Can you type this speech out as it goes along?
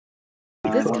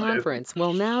This conference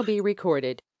will now be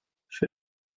recorded.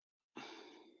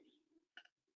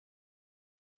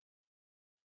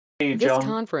 This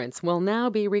conference will now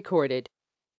be recorded.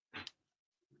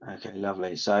 Okay,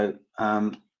 lovely. So,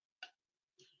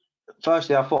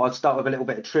 firstly, I thought I'd start with a little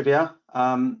bit of trivia.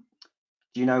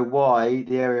 Do you know why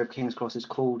the area of King's Cross is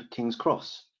called King's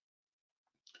Cross?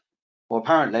 Well,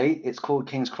 apparently it's called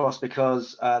King's Cross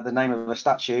because the name of a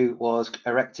statue was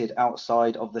erected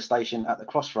outside of the station at the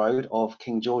crossroad of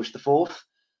King George IV.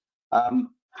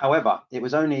 However, it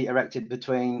was only erected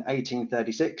between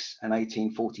 1836 and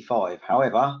 1845.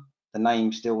 However, the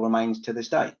name still remains to this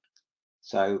day.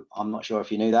 So I'm not sure if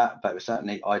you knew that, but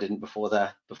certainly I didn't before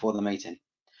the meeting.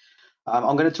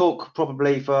 I'm going to talk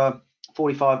probably for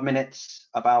 45 minutes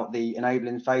about the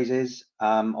enabling phases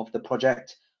of the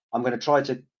project. I'm going to try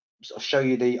to sort of show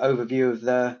you the overview of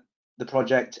the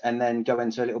project and then go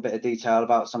into a little bit of detail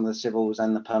about some of the civils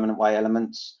and the permanent way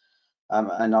elements.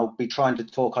 And I'll be trying to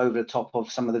talk over the top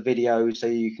of some of the videos so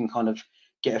you can kind of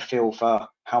get a feel for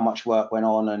how much work went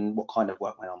on and what kind of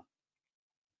work went on.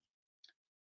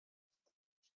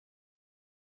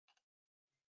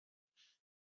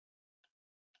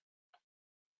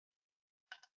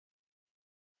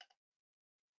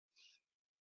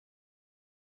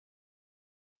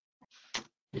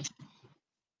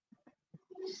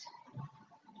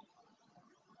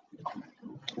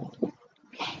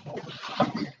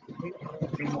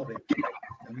 Remodeling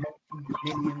a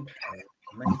multi-million-pound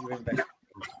major investment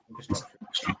in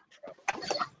infrastructure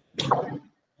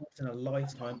and a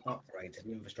lifetime upgrade to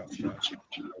the infrastructure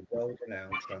a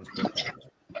world-renowned transport hub,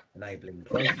 enabling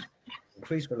growth,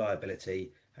 increased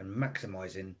reliability, and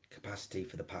maximising capacity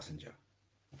for the passenger.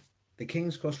 The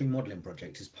King's Cross Remodelling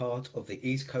project is part of the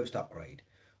East Coast Upgrade,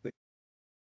 which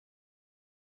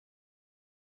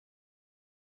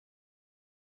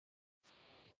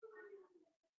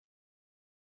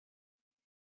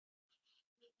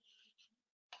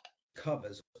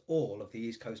covers all of the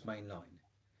East Coast Main Line.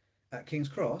 At King's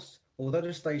Cross, although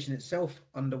the station itself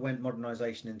underwent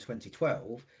modernisation in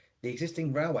 2012, the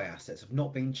existing railway assets have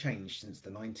not been changed since the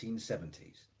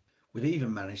 1970s. We've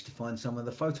even managed to find some of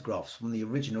the photographs from the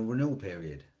original renewal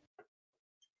period.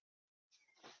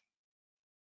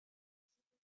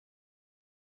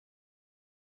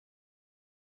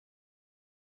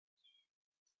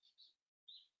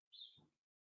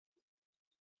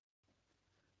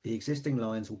 The existing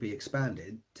lines will be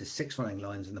expanded to 6 running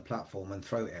lines in the platform and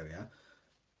throat area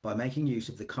by making use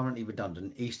of the currently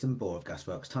redundant Eastern Bore of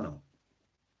Gasworks Tunnel.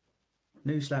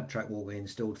 New slab track will be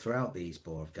installed throughout the East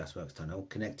Bore of Gasworks Tunnel,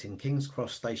 connecting King's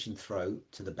Cross Station Throat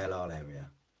to the Belle Isle area.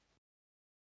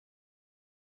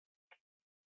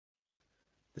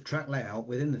 The track layout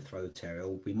within the throat area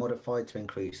will be modified to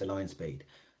increase the line speed,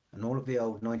 and all of the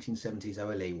old 1970s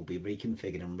OLE will be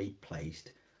reconfigured and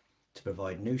replaced to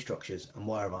provide new structures and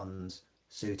wire runs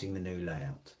suiting the new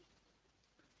layout.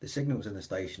 The signals in the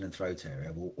station and throat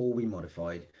area will all be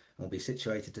modified and will be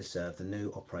situated to serve the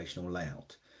new operational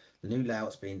layout. The new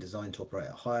layout's been designed to operate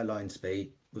at higher line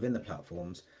speed within the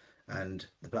platforms, and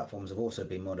the platforms have also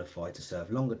been modified to serve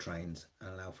longer trains and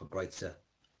allow for greater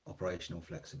operational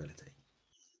flexibility.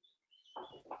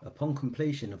 Upon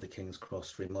completion of the King's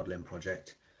Cross remodelling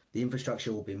project, the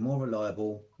infrastructure will be more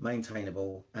reliable,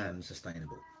 maintainable and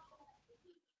sustainable.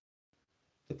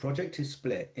 The project is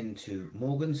split into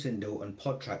Morgan Sindall and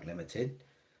Podtrack Limited,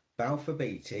 Balfour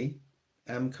Beatty,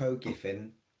 Amco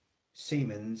Giffen,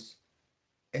 Siemens,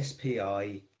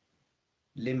 SPI,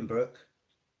 Limbrook,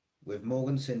 with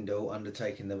Morgan Sindall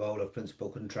undertaking the role of principal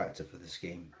contractor for the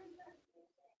scheme.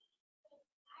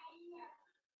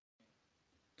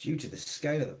 Due to the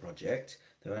scale of the project,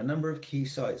 there are a number of key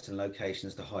sites and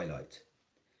locations to highlight.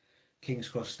 King's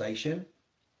Cross Station,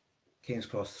 King's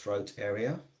Cross Throat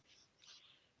area,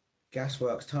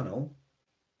 Gasworks Tunnel,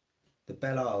 the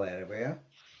Belle Isle area,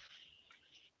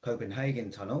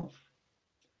 Copenhagen Tunnel,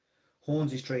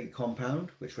 Hornsey Street Compound,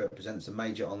 which represents a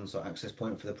major on-site access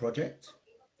point for the project,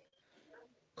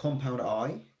 Compound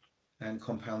I and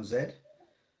Compound Z,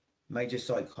 major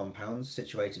site compounds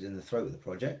situated in the throat of the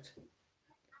project,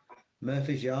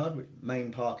 Murphy's Yard,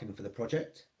 main parking for the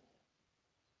project,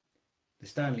 the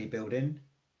Stanley Building,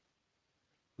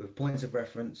 with points of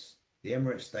reference, the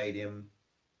Emirates Stadium,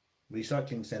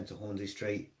 Recycling Centre Hornsey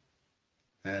Street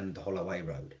and the Holloway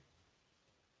Road.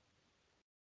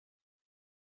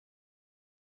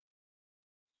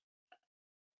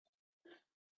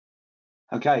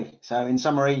 Okay, so in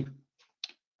summary,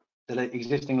 the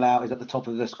existing layout is at the top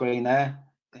of the screen there.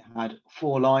 It had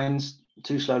 4 lines,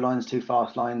 2 slow lines, 2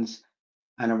 fast lines,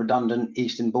 and a redundant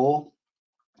Eastern Bore.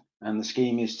 And the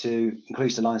scheme is to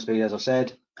increase the line speed, as I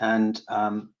said, and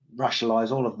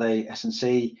rationalise all of the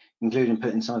S&C, including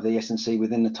putting some of the S&C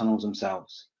within the tunnels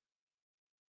themselves.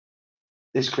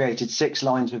 This created 6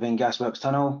 lines within Gasworks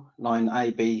Tunnel, line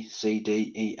A, B, C,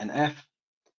 D, E and F.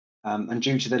 And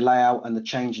due to the layout and the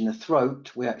change in the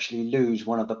throat, we actually lose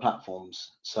one of the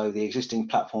platforms. So the existing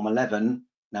platform 11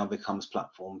 now becomes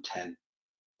platform 10.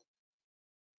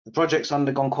 The project's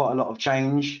undergone quite a lot of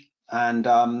change, and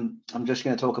I'm just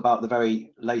going to talk about the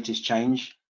very latest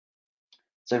change.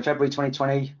 So in February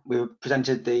 2020, we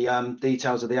presented the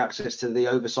details of the access to the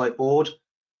oversight board,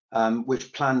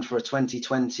 which planned for a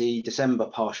 2020 December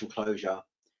partial closure.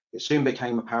 It soon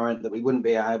became apparent that we wouldn't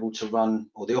be able to run,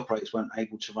 or the operators weren't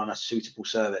able to run a suitable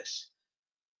service.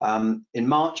 In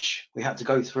March, we had to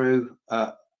go through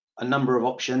a number of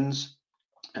options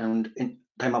and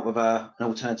came up with an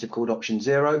alternative called option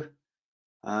 0.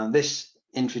 This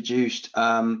introduced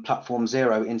platform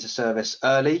 0 into service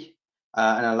early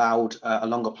and allowed a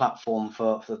longer platform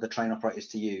for the train operators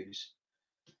to use.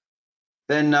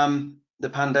 Then the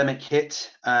pandemic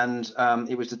hit, and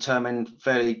it was determined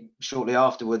fairly shortly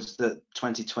afterwards that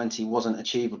 2020 wasn't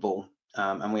achievable,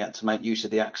 and we had to make use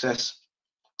of the access.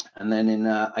 And then in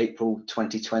April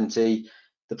 2020,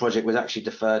 the project was actually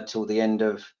deferred till the end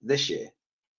of this year.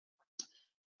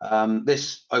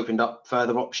 This opened up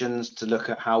further options to look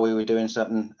at how we were doing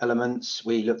certain elements.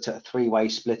 We looked at a 3-way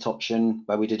split option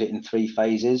where we did it in 3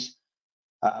 phases,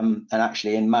 and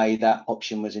actually in May that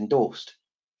option was endorsed.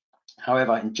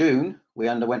 However, in June, we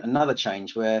underwent another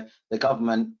change where the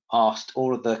government asked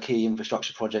all of the key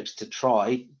infrastructure projects to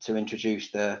try to introduce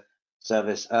the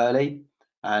service early.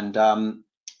 And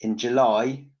in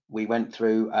July, we went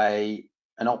through an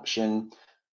option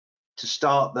to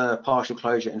start the partial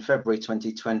closure in February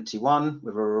 2021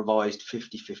 with a revised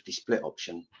 50-50 split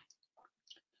option.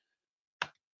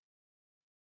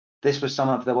 This was some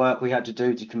of the work we had to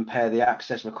do to compare the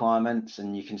access requirements,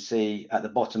 and you can see at the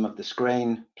bottom of the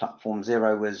screen, platform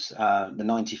 0 was the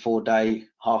 94-day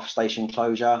half station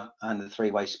closure, and the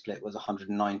 3-way split was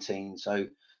 119. So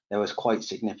there was quite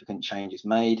significant changes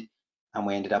made, and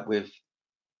we ended up with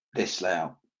this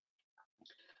layout.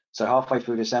 So halfway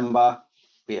through December,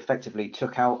 we effectively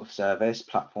took out of service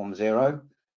platform 0,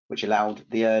 which allowed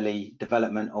the early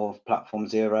development of platform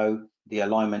 0, the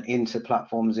alignment into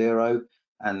platform 0,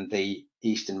 and the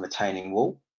eastern retaining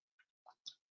wall.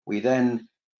 We then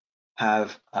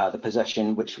have the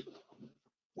possession which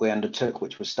we undertook,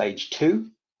 which was stage 2,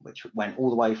 which went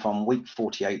all the way from week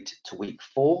 48 to week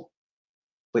 4,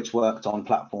 which worked on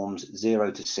platforms 0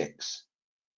 to 6.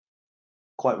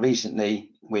 Quite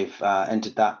recently, we've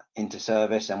entered that into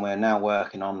service, and we're now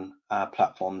working on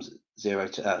platforms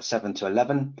 7 to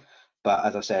 11. But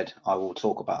as I said, I will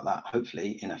talk about that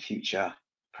hopefully in a future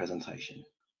presentation.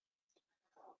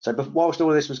 So whilst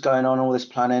all this was going on, all this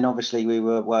planning, obviously we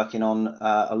were working on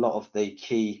a lot of the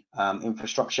key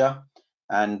infrastructure,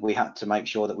 and we had to make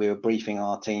sure that we were briefing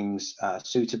our teams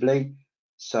suitably.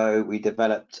 So we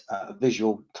developed a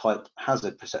visual type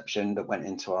hazard perception that went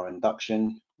into our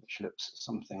induction, which looks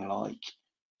something like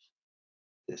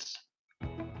this.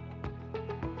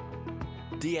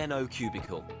 DNO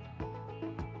cubicle,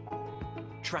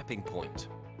 trapping point,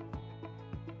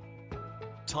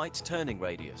 tight turning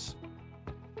radius,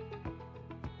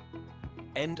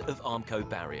 end of Armco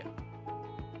barrier,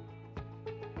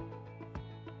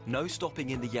 no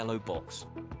stopping in the yellow box,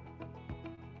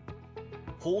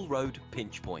 Hall Road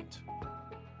pinch point,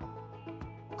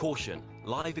 caution,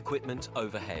 live equipment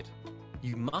overhead.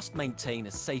 You must maintain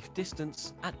a safe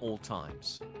distance at all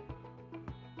times.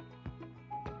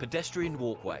 Pedestrian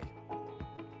walkway.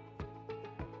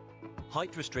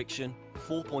 Height restriction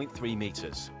 4.3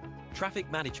 meters.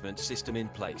 Traffic management system in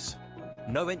place.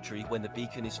 No entry when the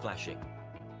beacon is flashing.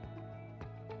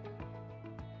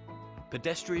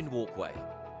 Pedestrian walkway.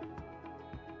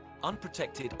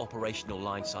 Unprotected operational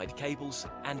line-side cables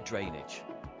and drainage.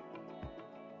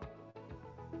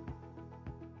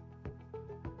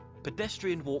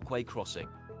 Pedestrian walkway crossing.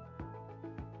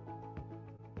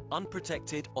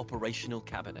 Unprotected operational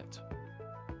cabinet.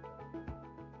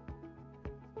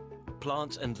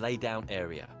 Plant and lay-down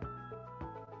area.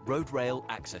 Road rail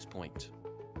access point.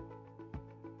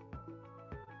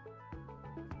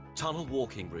 Tunnel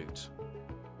walking route.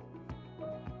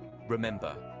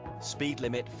 Remember, speed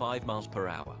limit 5 miles per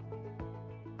hour.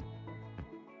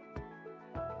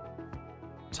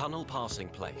 Tunnel passing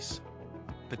place.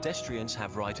 Pedestrians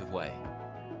have right of way.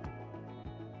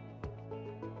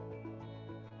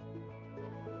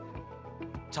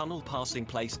 Tunnel passing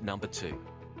place number 2.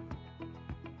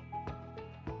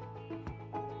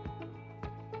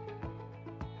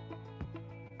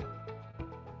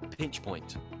 Pinch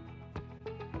point.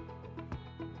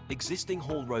 Existing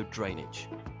haul road drainage.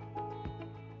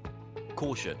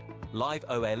 Caution, live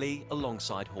OLE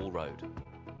alongside haul road.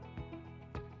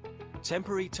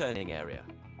 Temporary turning area.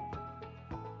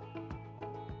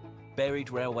 Buried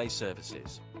railway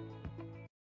services.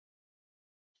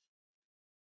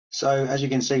 So as you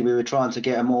can see, we were trying to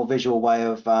get a more visual way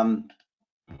of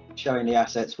showing the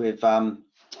assets with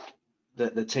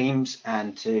the teams,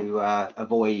 and to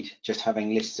avoid just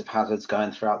having lists of hazards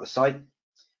going throughout the site.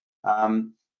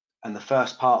 And the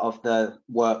first part of the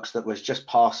works that was just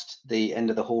past the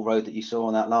end of the haul road that you saw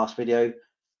on that last video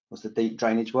was the deep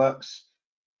drainage works.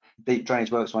 Deep drainage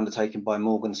works were undertaken by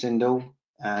Morgan Sindall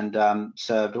and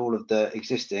served all of the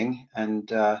existing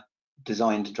and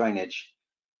designed drainage.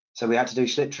 So we had to do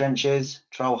slip trenches,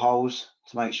 troll holes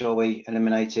to make sure we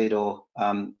eliminated or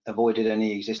avoided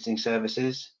any existing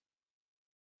services.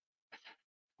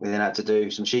 We then had to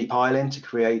do some sheet piling to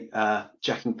create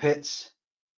jacking pits.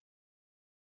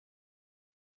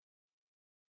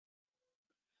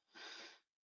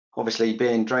 Obviously,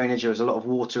 being drainage, there was a lot of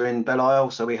water in Belle-Isle,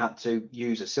 so we had to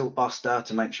use a silt buster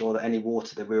to make sure that any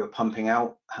water that we were pumping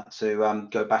out had to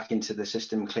go back into the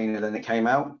system cleaner than it came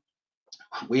out.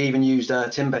 We even used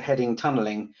timber heading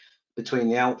tunnelling between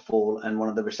the outfall and one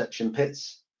of the reception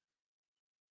pits.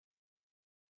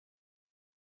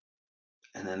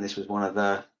 And then this was one of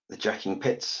the jacking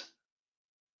pits.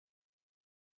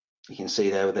 You can see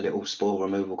there with a little spoil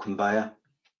removal conveyor.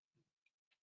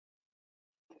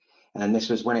 And then this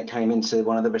was when it came into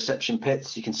one of the reception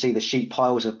pits. You can see the sheet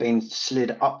piles have been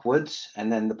slid upwards, and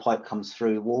then the pipe comes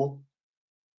through the wall.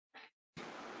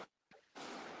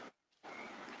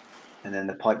 And then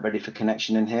the pipe ready for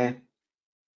connection in here.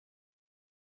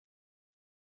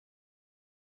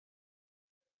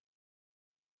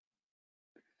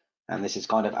 And this is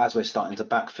kind of as we're starting to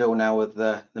backfill now with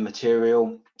the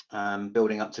material,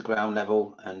 building up to ground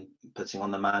level and putting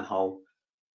on the manhole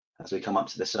as we come up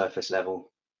to the surface level.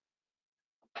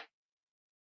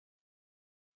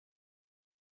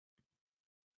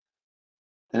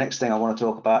 The next thing I want to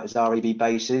talk about is REB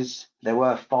bases. There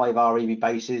were 5 REB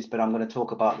bases, but I'm going to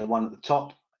talk about the one at the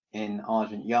top in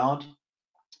Argent Yard.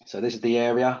 So this is the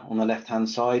area on the left-hand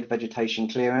side, vegetation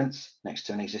clearance next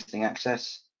to an existing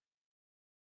access.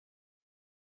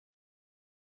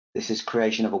 This is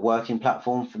creation of a working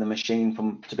platform for the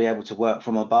machine to be able to work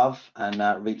from above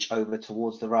and reach over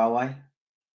towards the railway.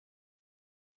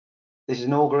 This is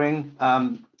an augering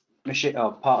machine,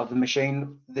 part of the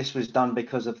machine. This was done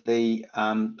because of the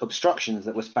obstructions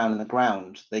that was found in the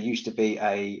ground. There used to be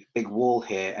a big wall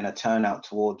here and a turnout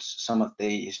towards some of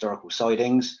the historical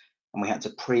sidings, and we had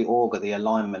to pre-auger the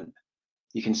alignment.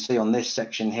 You can see on this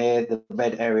section here, the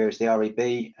red area is the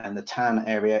REB, and the tan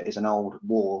area is an old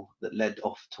wall that led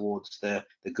off towards the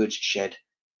goods shed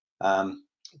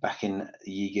back in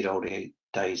the ye good old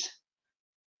days.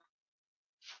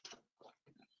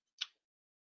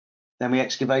 Then we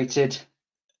excavated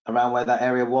around where that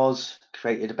area was,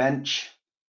 created a bench,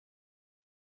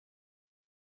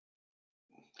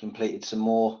 completed some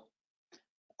more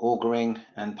augering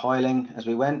and piling as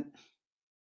we went,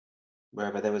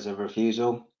 wherever there was a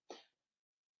refusal.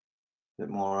 A bit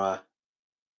more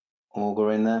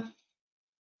auger in there.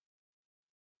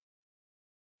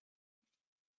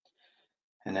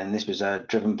 And then this was a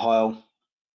driven pile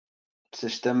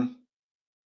system.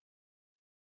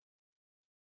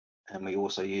 And we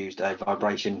also used a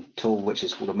vibration tool, which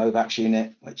is called a Movax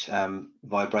unit, which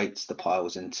vibrates the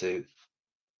piles into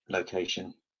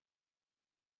location.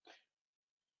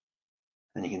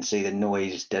 And you can see the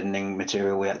noise deadening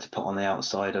material we had to put on the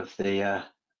outside of the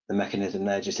mechanism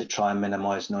there, just to try and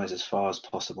minimize noise as far as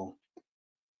possible.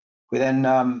 We then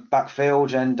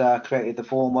backfilled and created the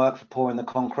formwork for pouring the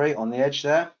concrete on the edge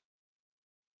there.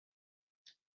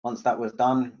 Once that was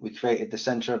done, we created the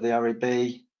center of the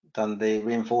REB, done the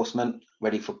reinforcement,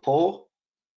 ready for pour.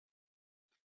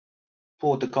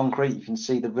 Poured the concrete. You can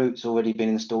see the roots already been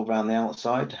installed around the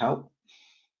outside to help.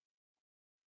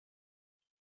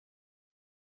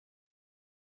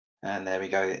 And there we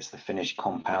go, it's the finished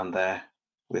compound there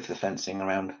with the fencing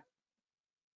around.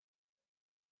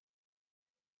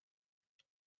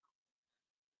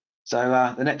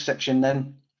 So the next section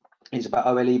then is about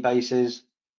OLE bases.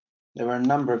 There are a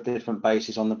number of different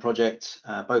bases on the project,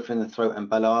 both in the Throat and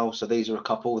Belle-Isle. So these are a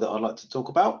couple that I'd like to talk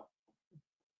about.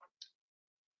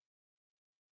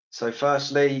 So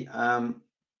firstly, I'll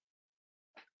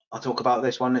talk about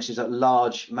this one. This is a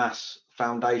large mass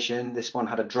foundation. This one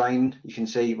had a drain, you can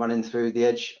see running through the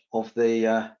edge of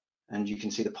the, and you can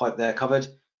see the pipe there covered,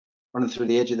 running through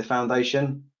the edge of the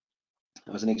foundation.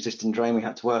 There was an existing drain we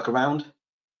had to work around.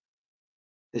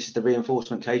 This is the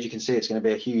reinforcement cage. You can see it's going to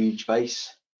be a huge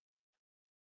base.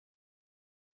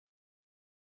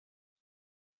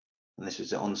 and this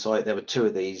was on site. There were 2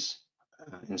 of these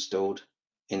installed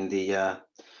in the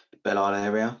Belle Isle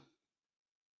area.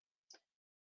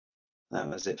 That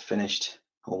was it finished,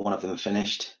 or one of them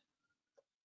finished.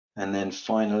 And then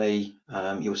finally,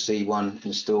 you'll see one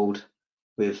installed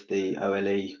with the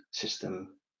OLE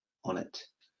system on it.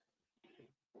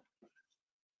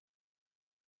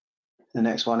 The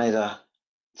next one is a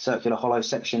circular hollow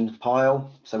section pile.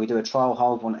 So we do a trial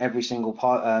hole on every single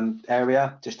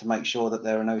area just to make sure that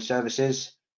there are no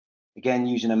services. Again,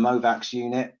 using a Movax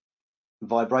unit,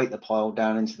 vibrate the pile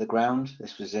down into the ground.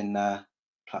 This was in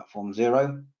platform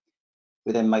 0.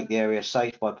 We then make the area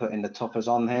safe by putting the toppers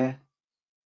on here.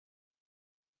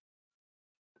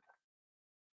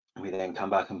 We then come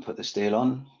back and put the steel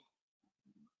on.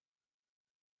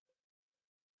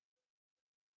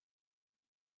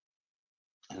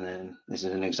 And then this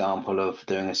is an example of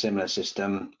doing a similar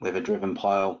system with a driven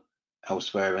pile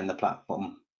elsewhere in the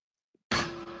platform.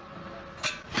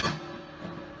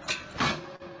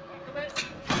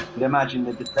 You'd imagine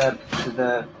the disturbance to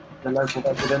the local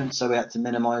residents, so we had to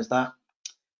minimise that.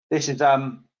 This is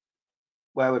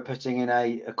where we're putting in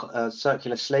a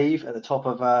circular sleeve at the top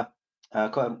of a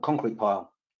concrete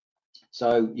pile.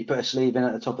 So you put a sleeve in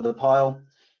at the top of the pile,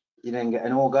 you then get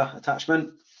an auger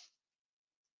attachment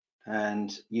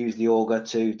and use the auger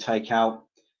to take out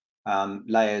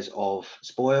layers of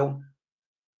spoil.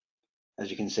 As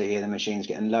you can see here, the machine's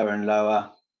getting lower and lower,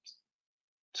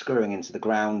 screwing into the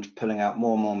ground, pulling out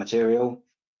more and more material.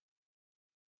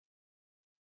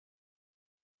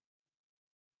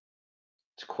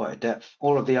 It's quite a depth.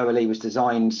 All of the OLE was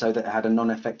designed so that it had a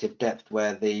non-effective depth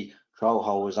where the trial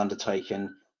hole was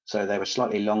undertaken, so they were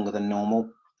slightly longer than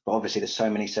normal, but obviously there's so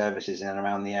many services in and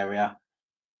around the area.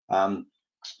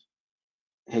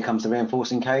 Here comes the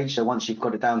reinforcing cage. So once you've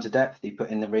got it down to depth, you put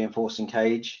in the reinforcing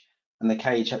cage, and the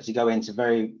cage had to go into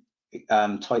very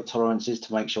tight tolerances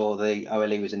to make sure the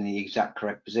OLE was in the exact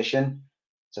correct position.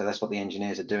 So that's what the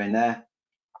engineers are doing there.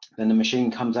 Then the machine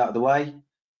comes out of the way, and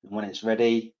when it's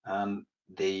ready,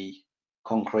 the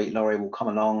concrete lorry will come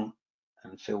along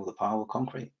and fill the pile with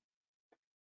concrete.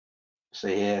 So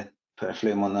here, put a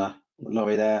flume on the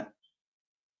lorry there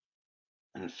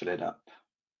and fill it up.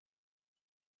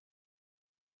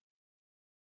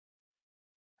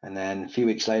 And then a few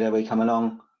weeks later, we come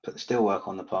along, put the steelwork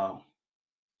on the pile.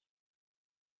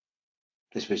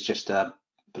 This was just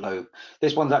below.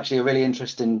 This one's actually a really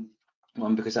interesting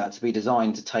one because it had to be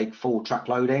designed to take full track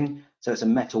loading. So it's a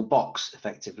metal box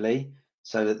effectively,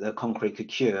 so that the concrete could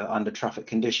cure under traffic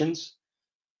conditions.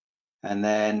 And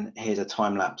then here's a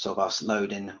time lapse of us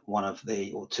loading one of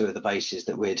the, or 2 of the bases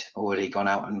that we'd already gone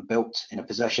out and built in a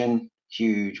possession.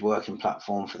 Huge working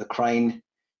platform for the crane.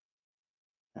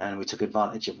 And we took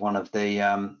advantage of one of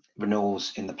the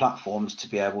renewals in the platforms to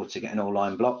be able to get an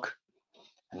all-line block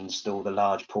and install the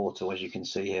large portal, as you can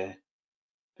see here.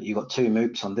 But you've got 2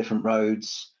 moops on different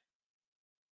roads,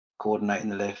 coordinating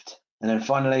the lift. And then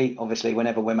finally, obviously,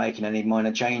 whenever we're making any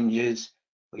minor changes,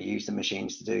 we use the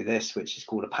machines to do this, which is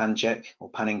called a pan check or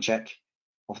panning check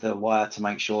of the wire to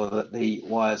make sure that the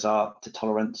wires are to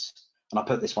tolerance. And I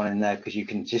put this one in there because you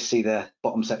can just see the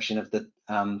bottom section of the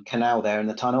canal there in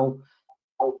the tunnel.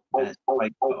 And it's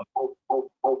quite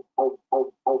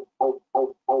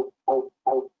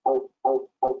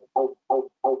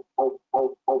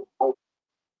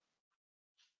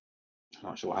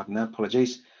not sure what happened there,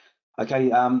 apologies. Okay,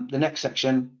 the next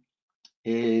section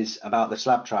is about the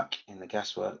slab track in the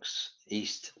gasworks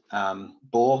east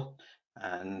bore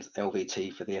and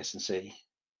LVT for the S&C.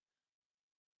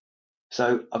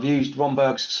 So I've used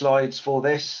Romberg's slides for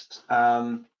this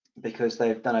because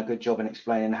they've done a good job in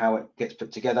explaining how it gets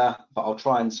put together, but I'll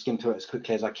try and skim through it as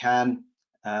quickly as I can.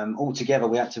 Altogether,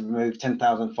 we had to remove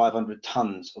 10,500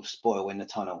 tons of spoil in the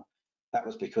tunnel. That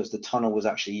was because the tunnel was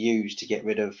actually used to get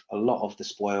rid of a lot of the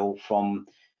spoil from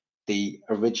the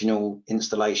original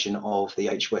installation of the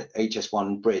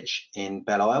HS1 bridge in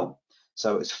Belle Isle.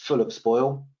 So it's full of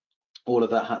spoil. All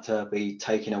of that had to be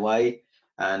taken away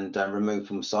and removed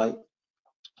from site.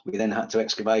 We then had to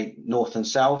excavate north and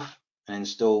south and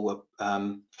install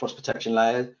a frost protection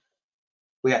layer.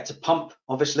 We had to pump,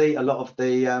 obviously, a lot of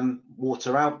the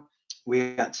water out.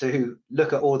 We had to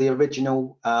look at all the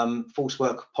original false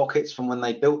work pockets from when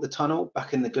they built the tunnel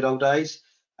back in the good old days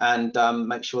and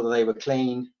make sure that they were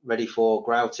clean, ready for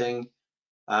grouting.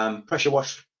 Pressure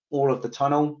wash all of the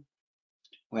tunnel.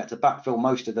 We had to backfill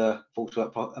most of the false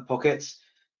work pockets,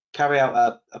 carry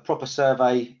out a proper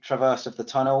survey traverse of the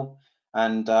tunnel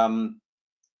and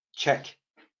check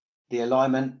the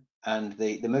alignment and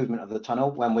the movement of the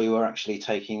tunnel when we were actually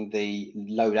taking the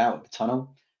load out of the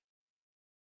tunnel.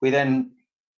 We then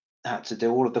had to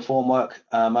do all of the formwork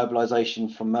mobilisation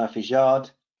from Murphy's Yard,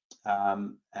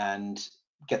 and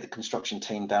get the construction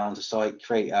team down to site,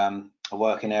 create a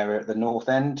working area at the north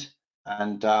end,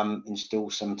 and install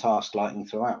some task lighting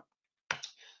throughout.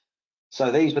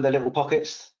 So these were the little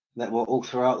pockets that were all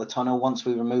throughout the tunnel once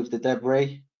we removed the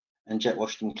debris and jet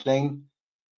washed them clean.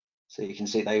 So you can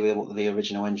see they were what the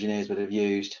original engineers would have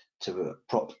used to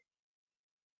prop.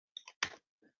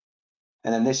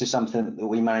 And then this is something that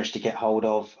we managed to get hold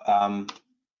of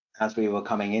as we were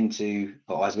coming into,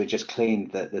 or as we just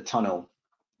cleaned the tunnel.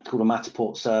 It's called a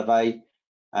Matterport survey,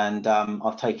 and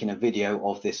I've taken a video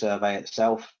of this survey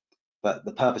itself. But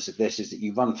the purpose of this is that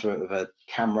you run through it with a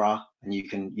camera and you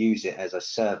can use it as a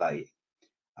survey.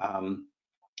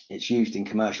 It's used in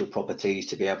commercial properties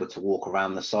to be able to walk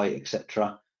around the site,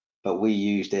 etc. But we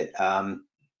used it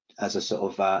as a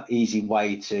sort of easy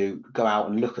way to go out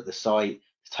and look at the site,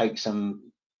 take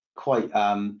some quite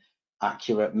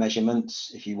accurate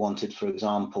measurements. If you wanted, for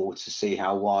example, to see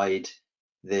how wide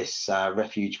this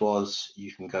refuge was,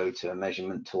 you can go to a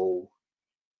measurement tool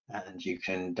and you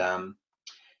can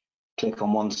click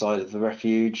on one side of the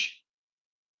refuge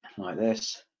like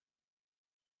this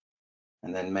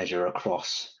and then measure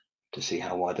across to see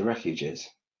how wide the refuge is.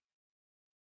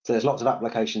 So there's lots of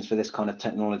applications for this kind of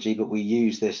technology, but we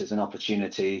use this as an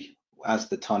opportunity as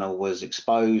the tunnel was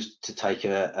exposed to take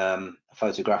a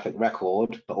photographic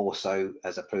record, but also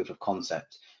as a proof of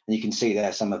concept. And you can see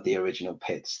there some of the original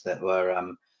pits that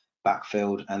were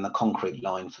backfilled and the concrete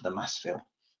line for the mass fill.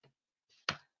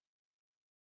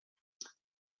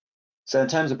 So in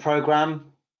terms of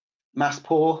programme, mass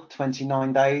pour,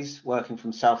 29 days, working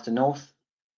from south to north.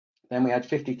 Then we had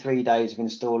 53 days of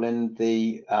installing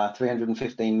the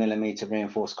 315mm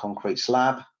reinforced concrete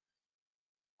slab.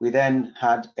 We then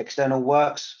had external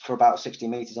works for about 60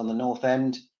 metres on the north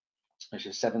end, which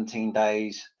was 17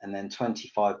 days, and then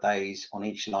 25 days on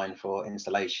each line for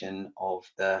installation of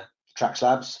the track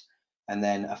slabs, and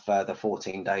then a further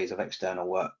 14 days of external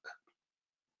work.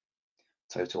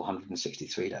 Total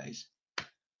 163 days.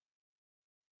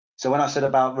 So when I said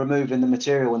about removing the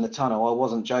material in the tunnel, I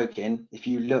wasn't joking. If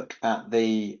you look at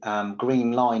the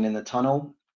green line in the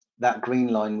tunnel, that green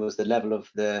line was the level of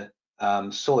the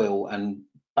soil and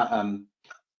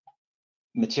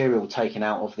material taken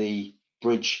out of the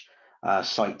bridge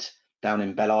site down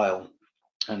in Belle Isle,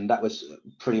 and that was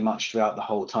pretty much throughout the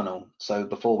whole tunnel. So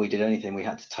before we did anything, we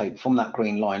had to tape from that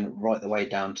green line right the way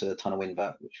down to the tunnel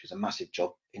invert, which was a massive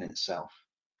job in itself.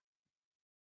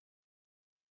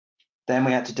 Then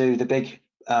we had to do the big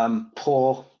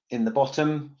pour in the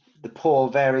bottom. The pour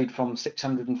varied from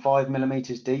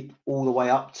 605mm deep all the way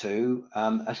up to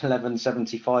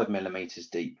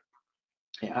 1175mm deep.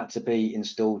 It had to be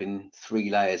installed in 3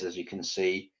 layers, as you can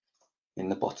see in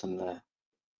the bottom there.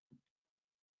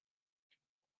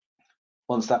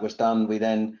 Once that was done, we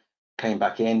then came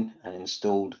back in and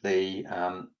installed the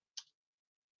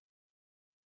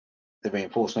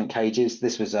reinforcement cages.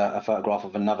 This was a photograph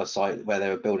of another site where they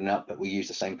were building up, but we used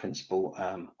the same principle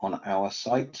on our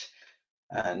site.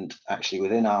 And actually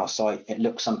within our site, it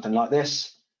looks something like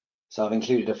this. So I've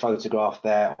included a photograph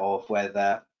there of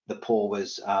where the pour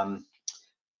was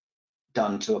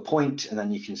done to a point, and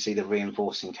then you can see the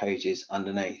reinforcing cages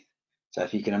underneath. So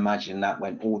if you can imagine, that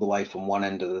went all the way from one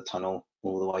end of the tunnel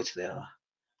all the way to the other.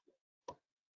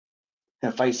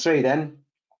 And phase 3 then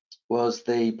was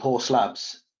the pour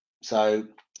slabs. So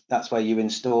that's where you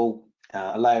install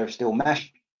a layer of steel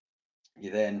mesh.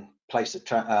 You then place the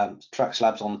track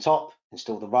slabs on top,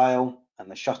 install the rail and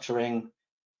the shuttering.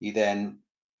 You then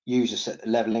use a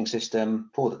levelling system,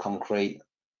 pour the concrete,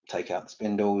 take out the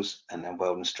spindles, and then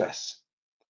weld and stress.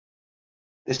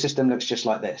 This system looks just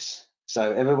like this.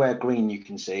 So everywhere green you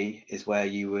can see is where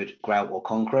you would grout or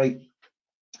concrete,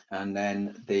 and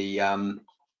then the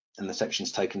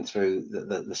sections taken through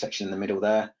the section in the middle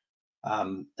there.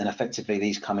 And effectively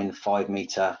these come in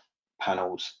 5-metre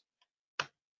panels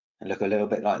and look a little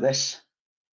bit like this.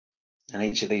 And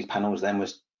each of these panels then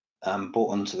was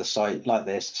brought onto the site like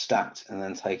this, stacked, and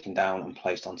then taken down and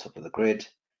placed on top of the grid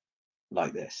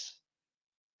like this.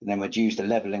 And then we'd use the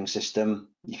levelling system.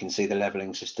 You can see the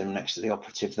levelling system next to the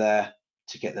operative there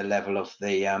to get the level of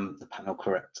the panel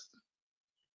correct.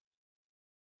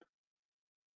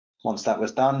 Once that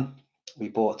was done, we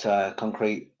brought a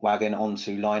concrete wagon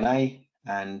onto line A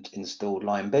and installed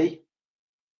line B,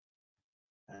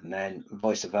 and then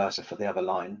vice versa for the other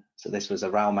line. So this was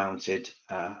a rail mounted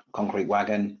concrete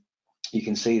wagon. You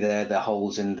can see there the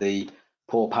holes in the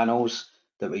pour panels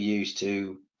that were used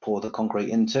to pour the concrete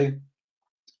into,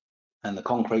 and the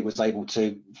concrete was able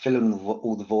to fill in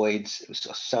all the voids. It was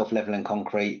self-leveling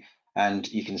concrete, and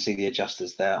you can see the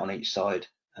adjusters there on each side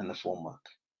and the formwork.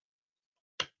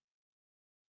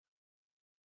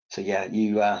 So yeah,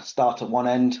 you start at one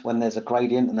end when there's a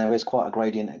gradient, and there is quite a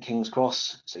gradient at King's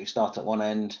Cross. So you start at one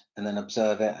end and then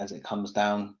observe it as it comes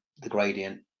down the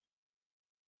gradient.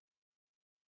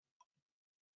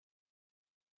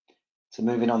 So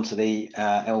moving on to the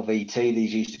LVT,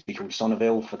 these used to be called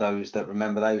Sonneville for those that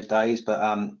remember those days, but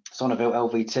Sonneville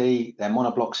LVT, they're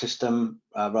monoblock system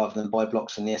rather than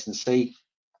biblocks in the S&C.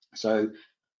 So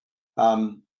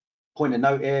point of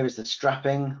note here is the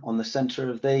strapping on the center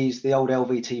of these. The old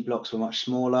LVT blocks were much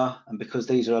smaller, and because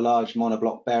these are a large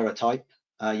monoblock bearer type,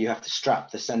 you have to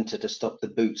strap the center to stop the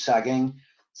boot sagging.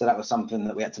 So that was something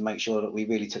that we had to make sure that we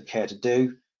really took care to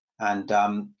do and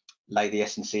lay the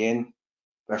S&C in.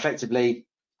 But effectively,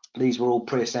 these were all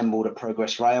pre-assembled at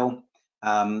Progress Rail.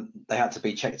 They had to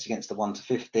be checked against the 1 to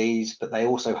 50s, but they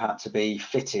also had to be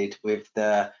fitted with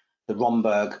the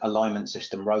Romberg alignment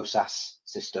system, ROSAS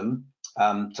system,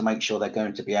 to make sure they're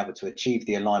going to be able to achieve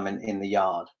the alignment in the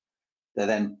yard. They're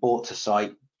then brought to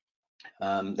site.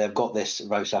 They've got this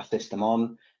ROSAS system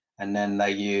on, and then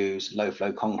they use low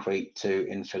flow concrete to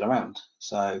infill around.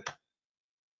 So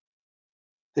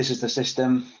this is the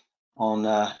system on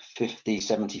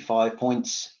 50-75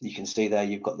 points. You can see there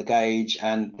you've got the gauge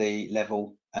and the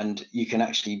level, and you can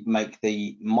actually make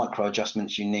the micro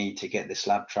adjustments you need to get the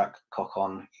slab track cock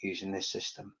on using this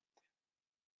system.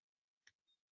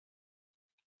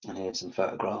 And here's some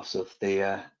photographs of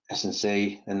the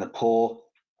S&C and the pour.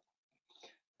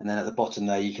 And then at the bottom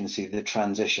there, you can see the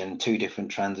transition, two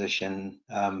different transition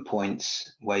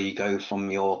points where you go from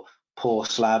your pour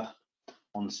slab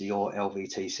onto your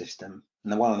LVT system.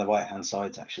 And the one on the right hand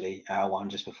side is actually our one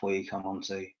just before you come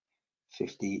onto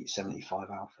 50-75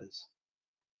 alphas.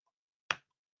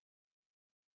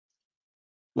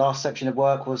 Last section of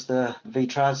work was the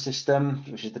VTRAS system,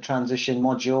 which is the transition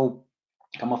module.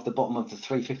 Come off the bottom of the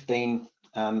 315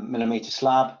 millimeter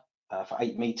slab for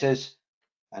 8 meters,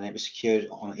 and it was secured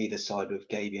on either side with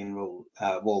Gabion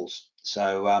walls.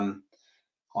 So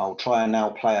I'll try and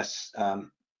now play us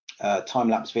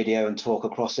time-lapse video and talk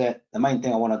across it. The main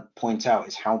thing I want to point out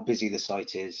is how busy the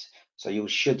site is. So you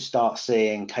should start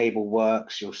seeing cable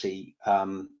works, you'll see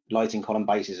lighting column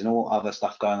bases and all other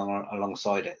stuff going on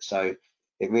alongside it. So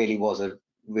it really was a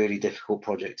really difficult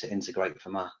project to integrate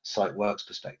from a site works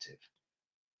perspective.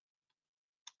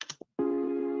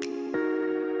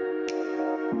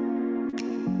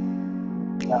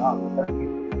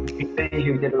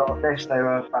 Who did a lot of this, they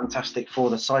were fantastic for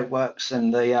the site works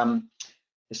and the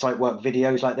site work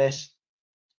videos like this.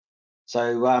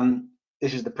 So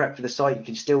this is the prep for the site. You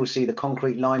can still see the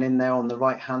concrete line in there on the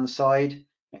right hand side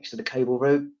next to the cable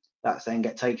route. That's then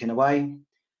get taken away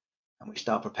and we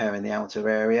start preparing the outer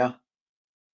area.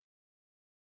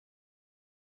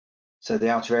 So the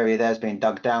outer area there is being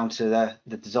dug down to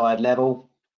the desired level,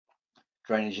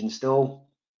 drainage install.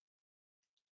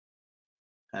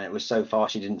 And it was so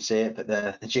fast you didn't see it, but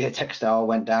the geotextile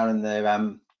went down and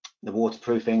the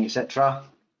waterproofing, etc.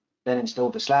 Then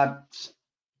installed the slabs,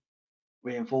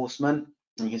 reinforcement,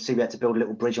 and you can see we had to build a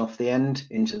little bridge off the end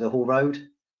into the Hall Road.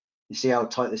 You see how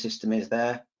tight the system is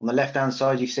there. On the left hand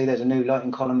side, you see there's a new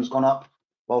lighting column has gone up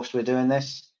whilst we're doing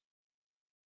this.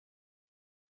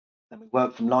 Then we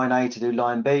work from line A to do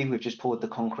line B. We've just poured the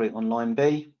concrete on line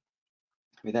B.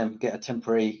 We then get a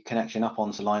temporary connection up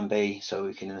onto line B so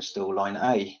we can install line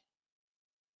A.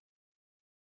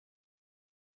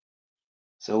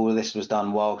 So all of this was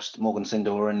done whilst Morgan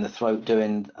Sindel were in the throat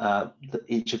doing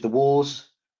each of the walls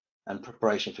and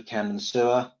preparation for Camden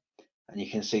Sewer. And you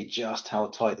can see just how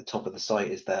tight the top of the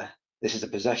site is there. This is a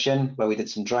possession where we did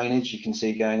some drainage, you can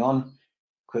see going on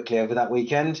quickly over that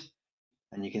weekend.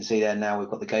 And you can see there now we've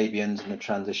got the gabions and the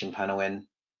transition panel in.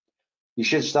 You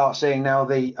should start seeing now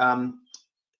the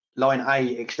line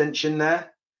A extension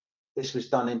there. This was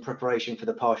done in preparation for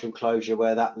the partial closure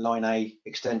where that line A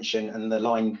extension and the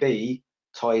line B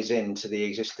ties into the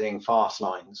existing fast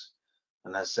lines.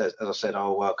 And as I said,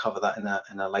 I'll cover that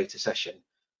in a later session.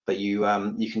 But you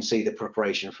can see the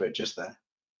preparation for it just there.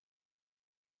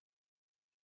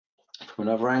 From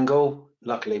another angle,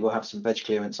 luckily we'll have some veg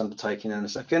clearance undertaken in a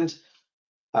second.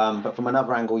 But from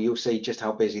another angle, you'll see just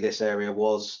how busy this area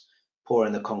was,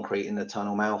 pouring the concrete in the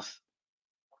tunnel mouth.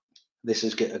 This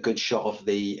is a good shot of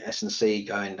the S&C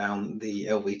going down the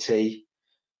LVT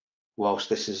whilst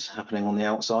this is happening on the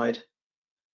outside.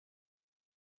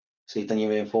 So you've done your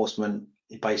reinforcement,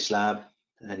 your base slab,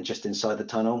 and just inside the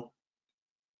tunnel.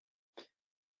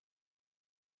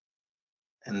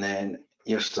 And then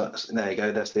there you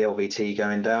go, that's the LVT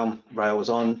going down, rails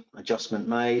on, adjustment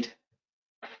made.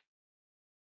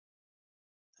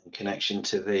 And connection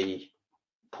to the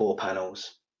pour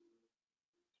panels.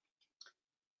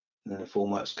 And then the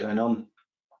formwork's going on.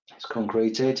 It's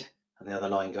concreted, and the other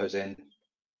line goes in.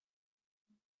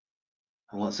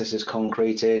 And once this is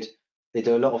concreted, they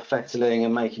do a lot of fettling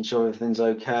and making sure everything's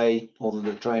okay, all of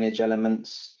the drainage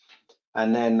elements.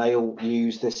 And then they all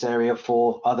use this area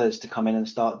for others to come in and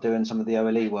start doing some of the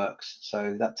OLE works.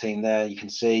 So that team there, you can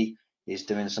see, is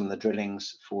doing some of the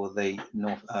drillings for the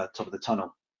north top of the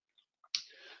tunnel.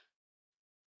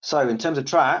 So in terms of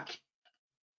track,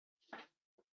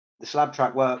 the slab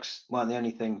track works weren't the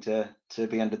only thing to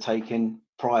be undertaken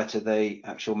prior to the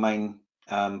actual main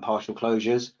partial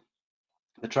closures.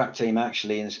 The track team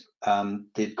actually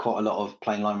did quite a lot of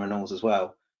plain line renewals as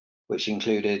well, which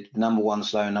included the number 1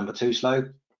 slow and number 2 slow,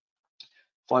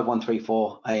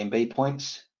 5134 A and B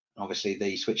points. Obviously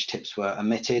the switch tips were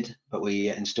omitted, but we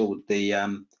installed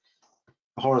the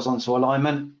horizontal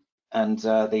alignment and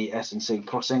the S and C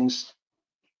crossings,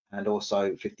 and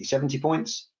also 5070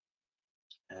 points.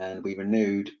 And we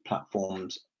renewed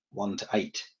platforms 1 to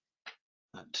 8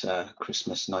 at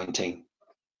Christmas 19.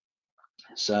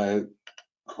 So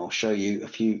I'll show you a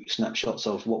few snapshots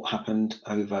of what happened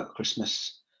over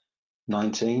Christmas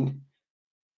 19.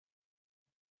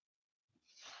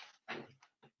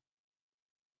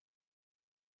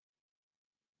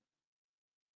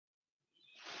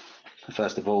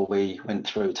 First of all, we went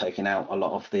through taking out a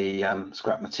lot of the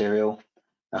scrap material.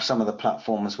 Now, some of the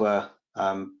platforms were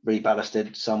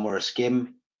reballasted, some were a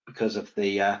skim because of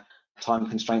the time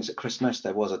constraints at Christmas.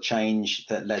 There was a change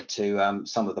that led to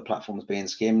some of the platforms being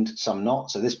skimmed, some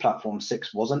not. So this platform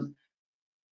 6 wasn't.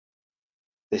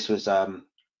 This was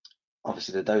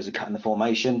obviously the dozer cutting the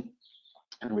formation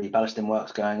and reballasting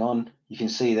works going on. You can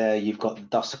see there you've got the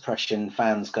dust suppression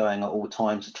fans going at all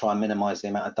times to try and minimize the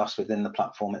amount of dust within the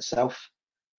platform itself.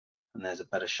 And there's a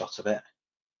better shot of it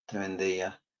doing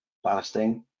the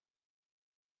ballasting.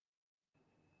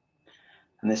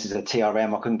 And this is a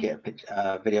TRM. I couldn't get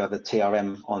a video of the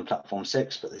TRM on platform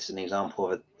 6, but this is an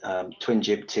example of a twin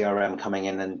jib TRM coming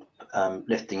in and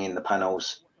lifting in the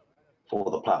panels for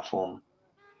the platform.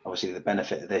 Obviously, the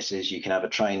benefit of this is you can have a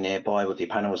train nearby with your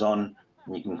panels on,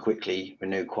 and you can quickly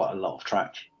renew quite a lot of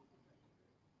track.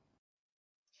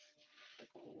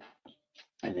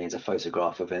 And here's a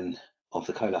photograph of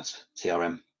the Colas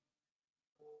TRM.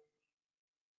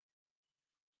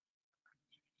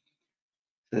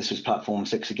 This was platform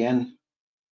 6 again.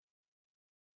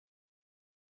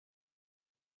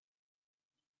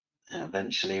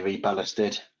 Eventually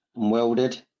reballasted and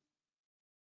welded.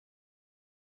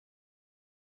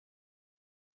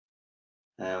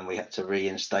 And we had to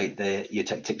reinstate the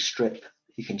eutectic strip.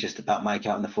 You can just about make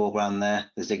out in the foreground there,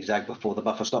 the zigzag before the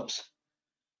buffer stops.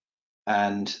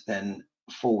 And then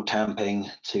full tamping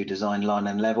to design line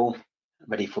and level,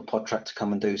 ready for PodTrack to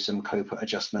come and do some co-put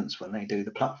adjustments when they do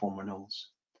the platform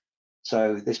renewals.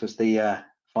 So this was the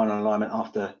final alignment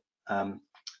after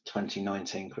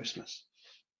 2019 Christmas.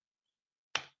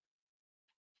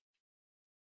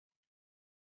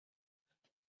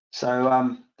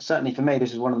 So certainly for me,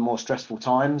 this is one of the more stressful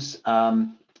times.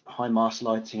 High mast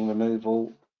lighting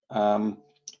removal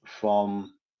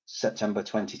from September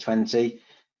 2020.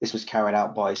 This was carried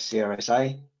out by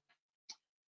CRSA.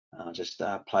 I'll just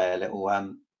play a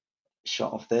little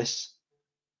shot of this.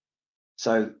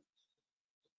 So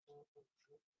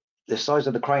the size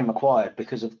of the crane required,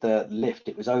 because of the lift,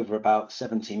 it was over about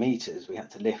 70 meters. We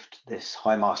had to lift this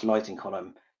high mast lighting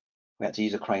column. We had to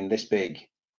use a crane this big,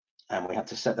 and we had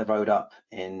to set the road up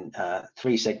in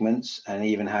 3 segments, and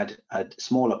even had a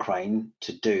smaller crane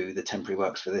to do the temporary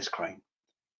works for this crane.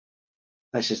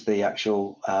 This is the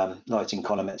actual lighting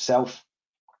column itself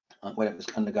when it was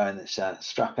undergoing this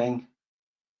strapping,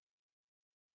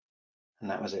 and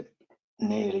that was it,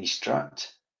 nearly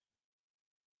strapped.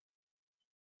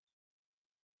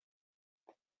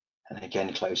 And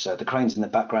again, closer. The crane's in the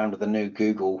background of the new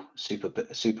Google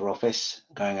super office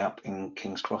going up in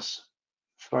King's Cross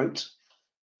throat.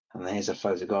 And here's a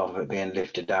photograph of it being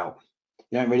lifted out.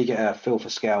 You don't really get a feel for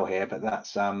scale here, but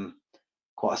that's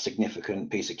quite a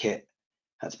significant piece of kit.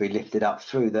 Had to be lifted up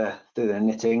through the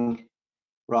knitting,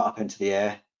 right up into the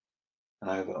air,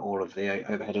 and over all of the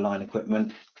overhead line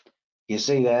equipment. You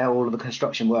see there, all of the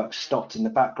construction work stopped in the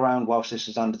background whilst this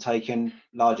was undertaken.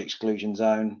 Large exclusion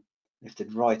zone,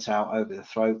 lifted right out over the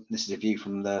throat. This is a view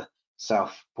from the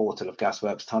south portal of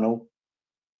Gasworks Tunnel.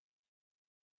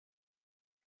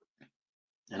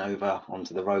 And over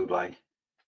onto the roadway.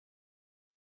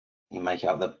 You can make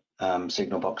out the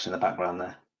signal box in the background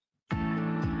there.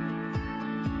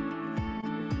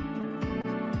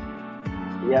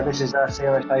 Yeah, this is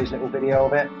CRSA's little video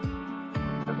of it.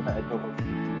 Took a better job of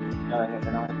showing it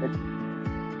than I did.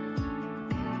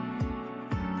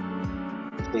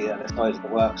 see that the size of the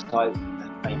work site, the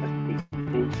famous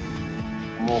PCC,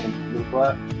 Morgan Blue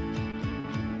work.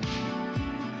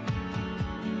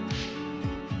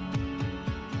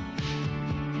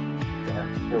 Get a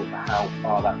feel for how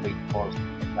far that reach was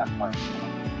at that point.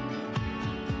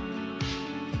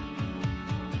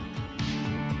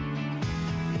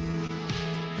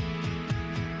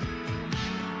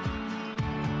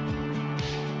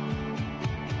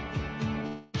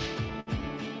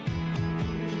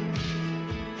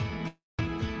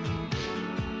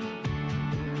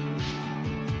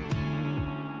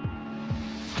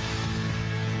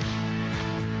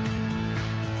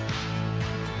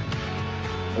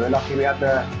 We're lucky we had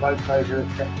the road closure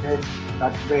accepted.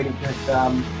 That's really good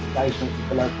engagement with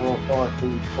the local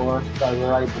authorities for us, so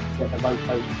we're able to get the road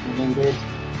closures we needed.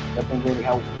 They've been really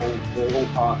helpful to all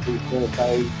parties,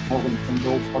 survey, Morgan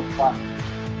Kindle, contract,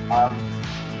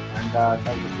 and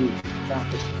they just use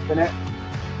the spin it.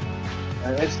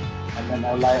 There it is, and then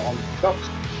they'll lay it on the docks,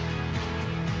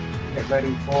 get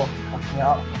ready for cutting it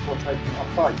up before taking it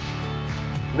off site.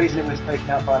 The reason it was taken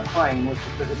out by a crane was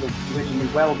because it was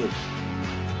originally welded.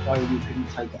 So you couldn't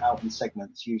take it out in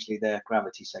segments, usually they're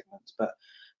gravity segments, but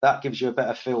that gives you a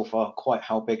better feel for quite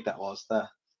how big that was.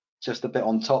 Just the bit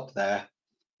on top there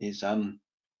is the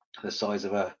size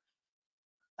of a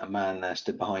man there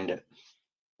stood behind it.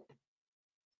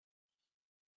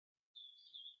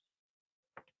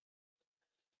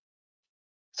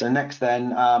 So next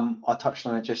then, I touched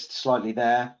on it just slightly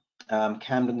there,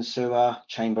 Camden Sewer,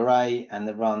 Chamber A, and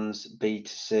the runs B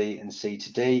to C and C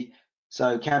to D.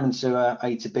 So Camden Sewer,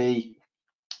 A to B,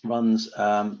 runs,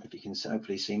 if you can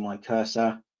hopefully see my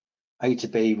cursor, A to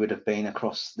B would have been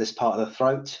across this part of the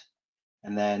throat,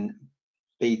 and then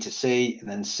B to C, and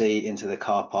then C into the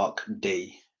car park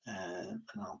D. And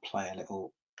I'll play a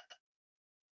little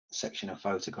section of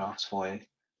photographs for you.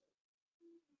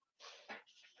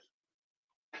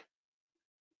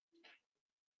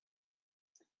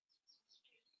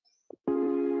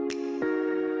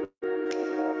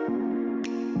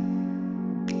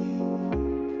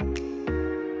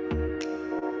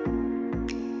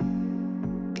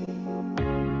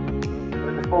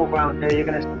 Foreground here, you're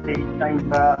going to see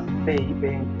Chamber B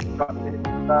being constructed. It's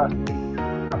the first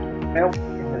construction built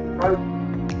in the throat,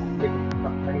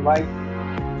 anyway.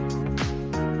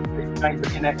 This chamber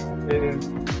connects to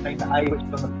Chamber A, which is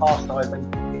on the far side, but you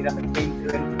can see that the beams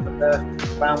are in for the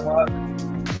groundwork.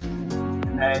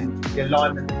 And then the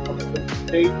alignment of the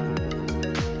C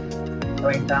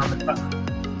going down the track.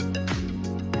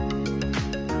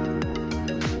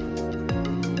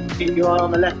 Keep your eye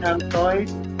on the left hand side.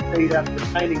 See that the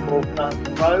retaining wall starting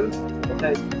to grow, but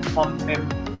there's one been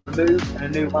removed and a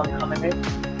new one coming in.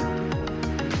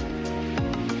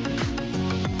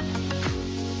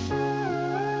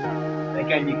 And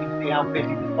again, you can see how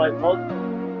busy the site was.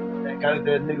 There goes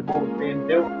the new walls being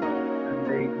built and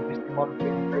the existing ones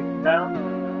being taken down.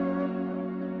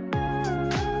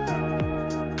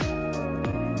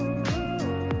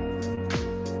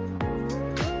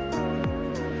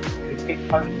 The kick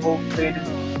post walls being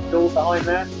installed behind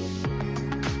there.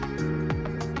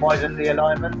 Widen the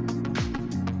alignment.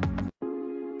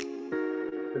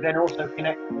 But then also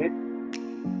connected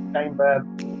Chamber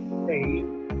C,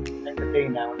 Chamber D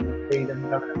now, and you'll see them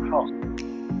going across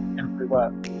temporary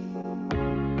work.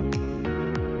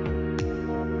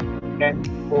 Again,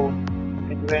 we'll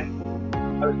continue in,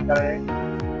 post going in.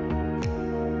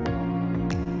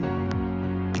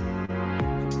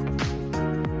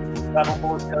 Gravel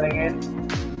boards going in.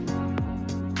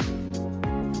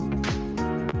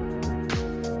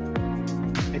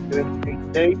 Doing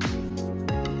C2D.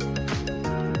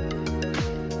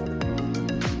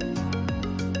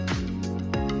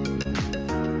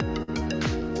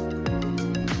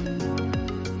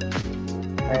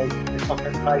 There's the top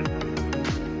end plate.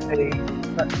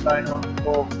 That's going on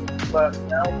for work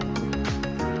now.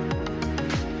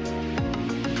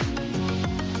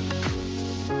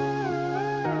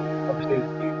 Obviously, there's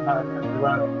a huge amount of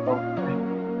work involved.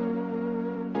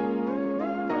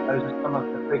 Those are some of the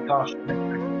precast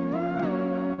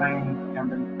main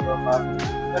Camden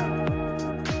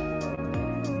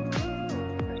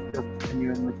still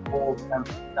continuing with all the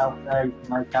south there. You can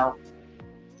make out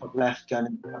top left going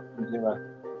into Camden 0.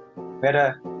 We had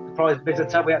a surprise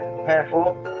visitor we had to prepare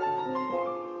for.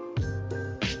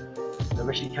 So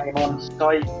Rishi came on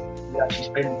site. We actually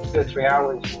spent 2 or 3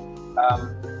 hours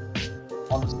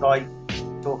on site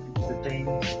talking to the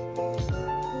teams.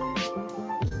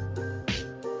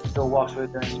 Still whilst we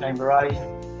were doing Chamber A.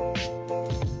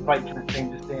 Great for the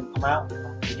team to see him come out.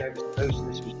 He gave us the boost.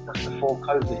 This was just before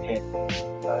COVID hit.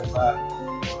 So,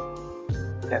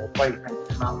 yeah, it was great for him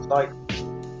to come out on site.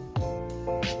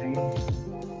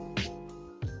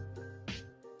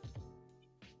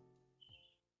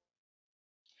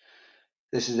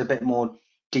 this is a bit more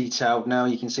detailed now.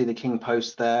 You can see the king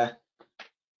post there.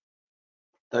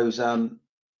 Those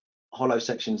hollow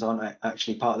sections aren't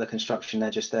actually part of the construction,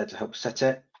 they're just there to help set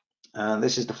it.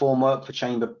 This is the formwork for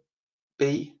chamber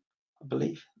B, I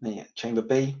believe. Yeah, chamber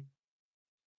B.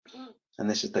 And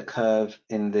this is the curve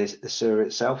in the sewer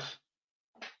itself.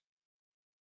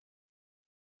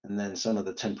 And then some of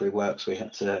the temporary works we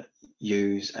had to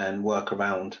use and work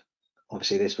around.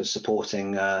 Obviously, this was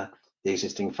supporting the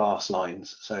existing fast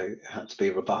lines, so it had to be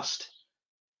robust.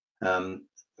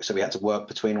 So we had to work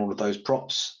between all of those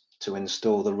props to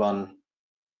install the run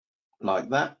like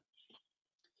that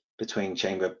between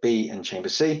chamber B and chamber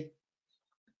C,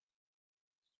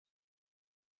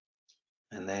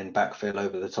 and then backfill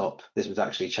over the top. This was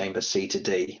actually chamber C to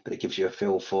D, but it gives you a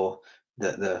feel for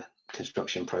the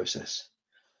construction process.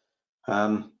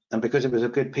 And because it was a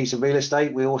good piece of real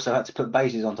estate, we also had to put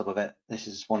bases on top of it. This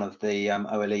is one of the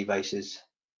OLE bases.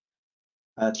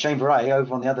 Chamber A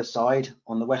over on the other side,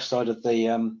 on the west side of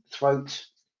the throat,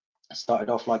 started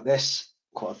off like this,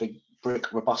 quite a big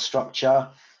brick robust structure.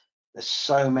 There's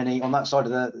so many on that side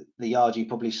of the yard. You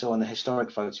probably saw in the historic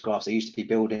photographs, there used to be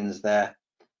buildings there.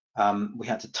 We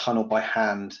had to tunnel by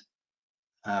hand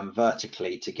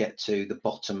vertically to get to the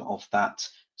bottom of that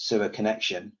sewer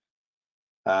connection,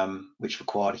 which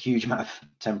required a huge amount of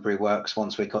temporary works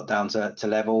once we got down to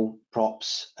level,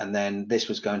 props, and then this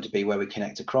was going to be where we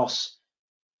connect across,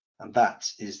 and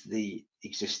that is the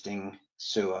existing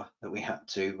sewer that we had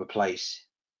to replace.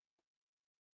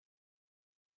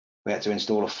 We had to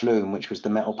install a flume, which was the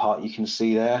metal part you can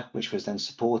see there, which was then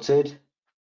supported.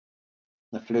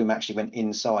 The flume actually went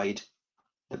inside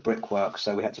the brickwork,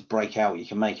 so we had to break out. You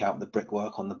can make out the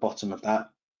brickwork on the bottom of that.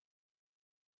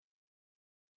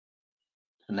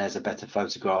 And there's a better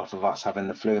photograph of us having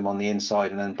the flume on the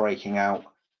inside and then breaking out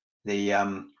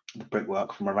the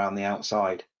brickwork from around the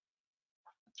outside.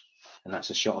 And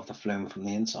that's a shot of the flume from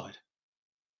the inside.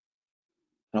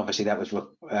 And obviously that was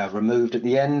removed at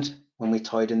the end when we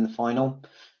tied in the final.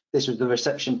 This was the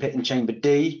reception pit in chamber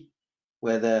D,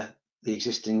 where the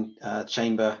existing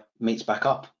chamber meets back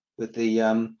up with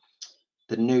the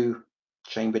new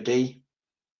chamber D,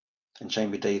 and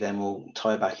chamber D then will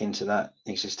tie back into that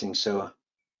existing sewer.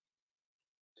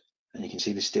 And you can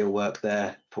see the steel work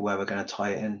there for where we're going to tie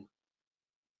it in.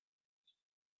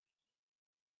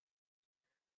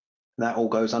 That all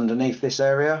goes underneath this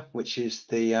area, which is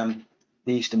the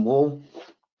eastern wall,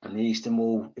 and the eastern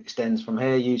wall extends from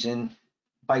here using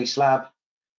base slab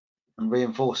and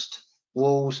reinforced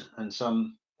walls and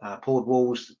some poured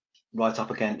walls right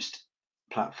up against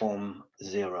platform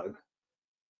 0.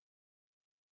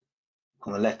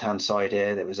 On the left hand side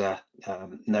here there was a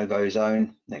no-go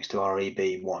zone next to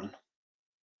REB1,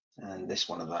 and this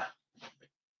one of there.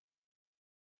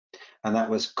 And that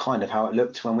was kind of how it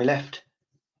looked when we left.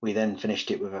 We then finished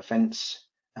it with a fence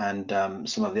and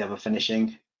some of the other finishing.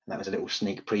 And that was a little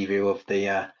sneak preview of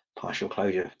the partial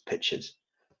closure pictures.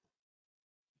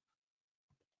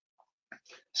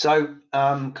 So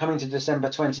coming to December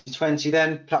 2020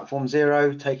 then, platform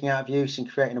 0 taking out of use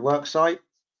and creating a work site.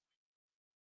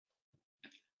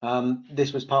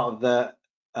 This was part of the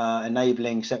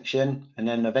enabling section, and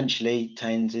then eventually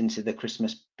turns into the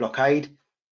Christmas blockade.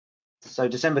 So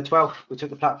December 12th, we took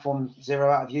the platform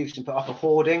 0 out of use and put up a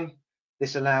hoarding.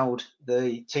 This allowed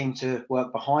the team to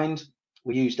work behind.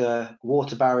 We used a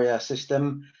water barrier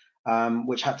system,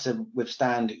 which had to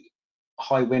withstand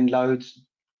high wind loads,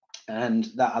 and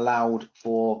that allowed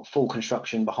for full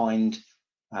construction behind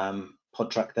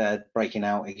pod track there, breaking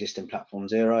out existing platform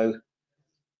 0.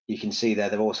 You can see there,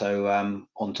 they're also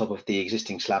on top of the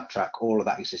existing slab track. All of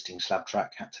that existing slab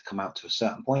track had to come out to a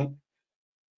certain point.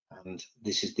 And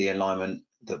this is the alignment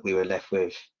that we were left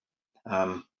with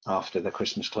after the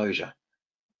Christmas closure.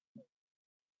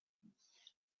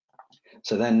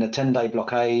 So then the 10-day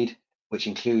blockade, which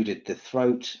included the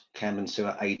throat, Camden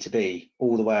Sewer A to B,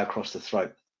 all the way across the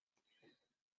throat.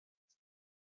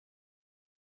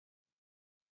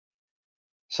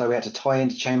 So we had to tie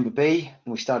into chamber B,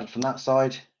 and we started from that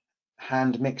side,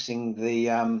 hand mixing the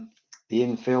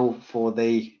infill for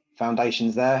the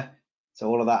foundations there. So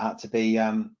all of that had to be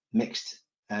mixed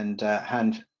and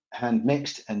hand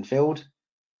mixed and filled.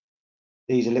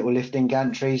 These are little lifting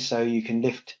gantries, so you can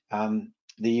lift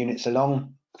the units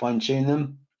along, fine tune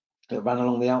them, that run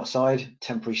along the outside,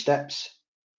 temporary steps.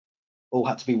 All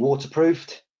had to be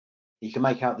waterproofed. You can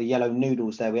make out the yellow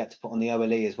noodles there we had to put on the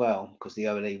OLE as well, because the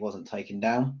OLE wasn't taken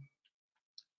down.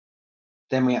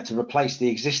 Then we had to replace the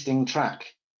existing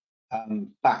track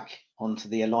back onto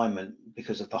the alignment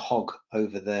because of the hog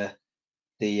over the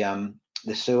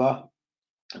sewer,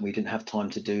 and we didn't have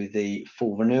time to do the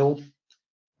full renewal.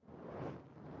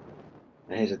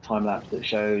 And here's a time lapse that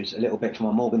shows a little bit from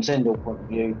a Morgan Sindall point of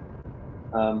view,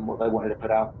 what they wanted to put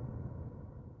out.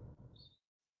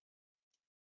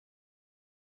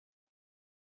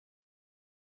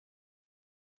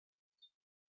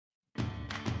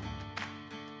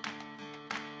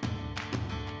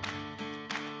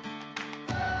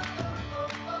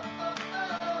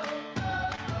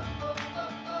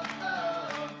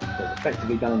 So it's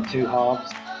effectively done in 2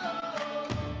 halves.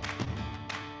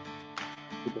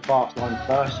 With the fast line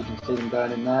first, you can see them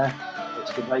going in there,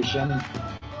 excavation.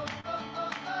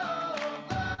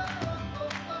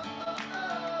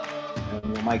 And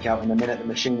you'll make out in a minute the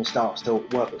machine starts to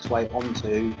work its way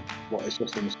onto what is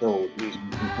just installed using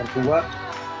contemporary work.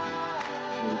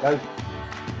 There we go.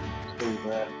 Install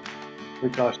the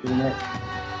precast unit.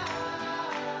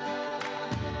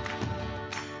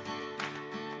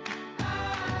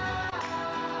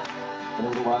 And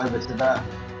all the way over to the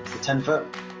 10-foot.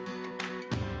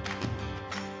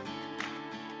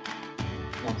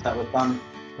 Once that was done,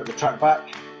 put the track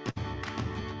back.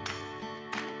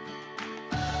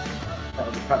 That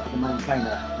was the track for the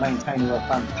maintainer. Maintainer were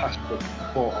fantastic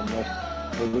support on this.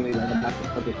 They really want to make the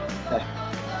project success.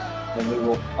 They knew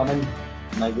what was coming,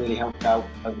 and they really helped out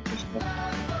over Christmas.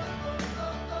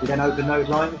 We then opened those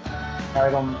lines,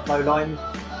 carried on flow lines,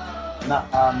 and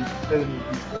that boom you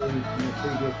can see in the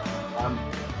previous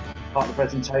part of the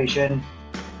presentation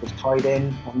was tied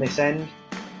in on this end.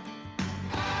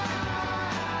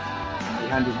 And we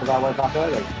handed the railway back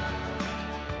early.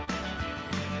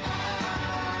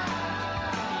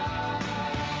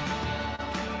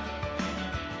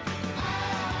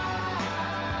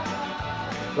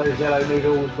 Those yellow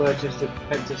noodles were just to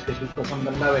protect us because we've got some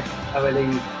of the lowest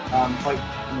OLE height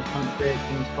in the country at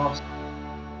King's Cross.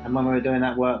 And when we were doing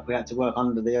that work, we had to work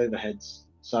under the overheads.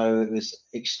 So it was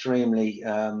extremely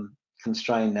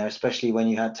constrained there, especially when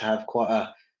you had to have quite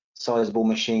a sizable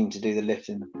machine to do the lift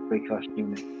in the precast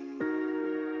unit.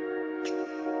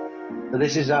 So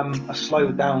this is a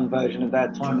slowed down version of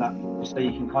their time lapse, just so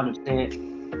you can kind of see it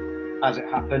as it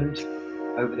happened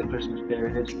over the Christmas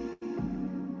period.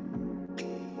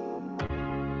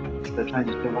 The trains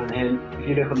are still running here. If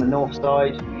you look on the north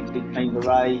side, you can see Chamber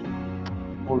Ray,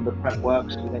 all of the prep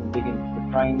works, we then dig into the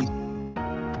trains.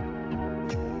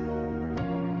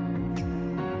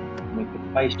 And we put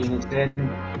the base units in,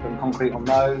 put concrete on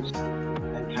those,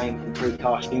 then came the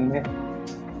precast unit,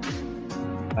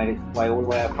 made its way all the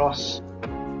way across.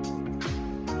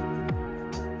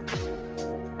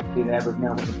 See there, we've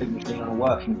now got the big machine on a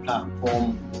working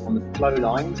platform on the flow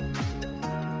lines.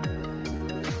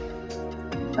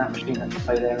 That machine had to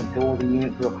stay there until all the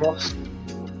units were across.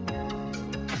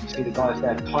 You see the guys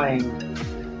there tying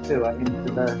the sewer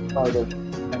into the side of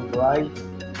Chamber A.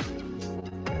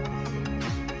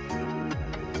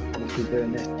 Obviously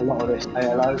doing this, a lot of this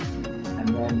ALO, and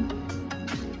then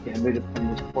getting rid of some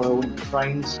of this oil into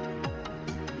trains.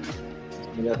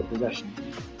 Some of the other possessions.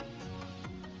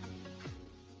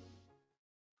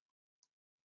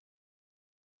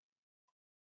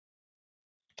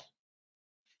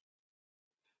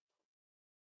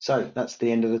 So that's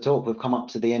the end of the talk. We've come up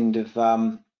to the end of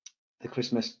the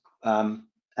Christmas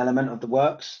element of the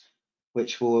works,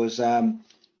 which was the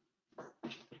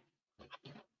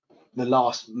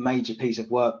last major piece of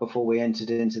work before we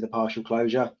entered into the partial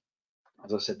closure.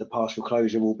 As I said, the partial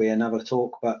closure will be another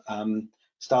talk, but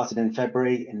started in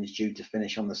February and is due to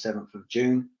finish on the 7th of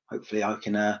June. Hopefully I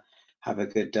can have a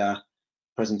good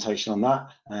presentation on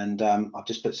that, and I've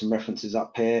just put some references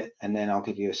up here, and then I'll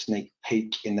give you a sneak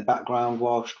peek in the background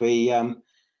whilst we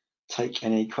take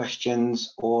any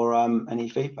questions or any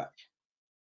feedback.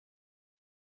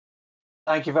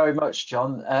 Thank you very much,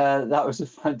 John. That was a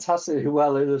fantastically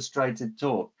well illustrated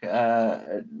talk.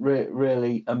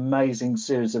 Really amazing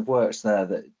series of works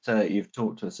there that you've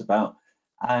talked to us about.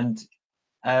 And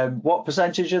what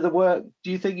percentage of the work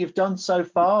do you think you've done so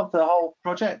far, the whole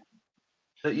project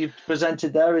that you've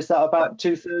presented there? Is that about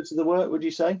 2/3 of the work, would you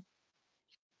say?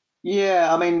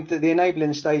 Yeah, I mean, the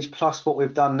enabling stage plus what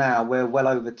we've done now, we're well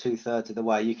over 2/3 of the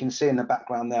way. You can see in the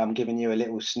background there, I'm giving you a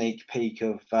little sneak peek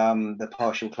of the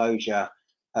partial closure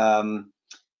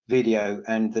video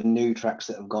and the new tracks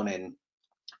that have gone in.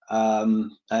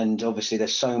 And obviously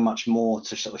there's so much more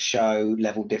to sort of show,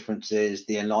 level differences,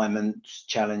 the alignment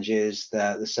challenges,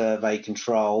 the survey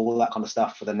control, all that kind of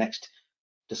stuff for the next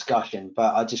discussion.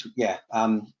 But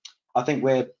I think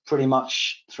we're pretty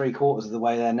much 3/4 of the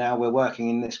way there now. We're working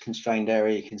in this constrained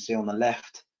area you can see on the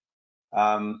left.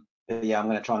 But yeah, I'm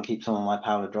going to try and keep some of my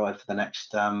powder dry for the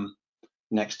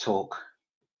next talk.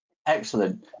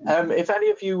 Excellent. If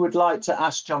any of you would like to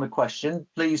ask John a question,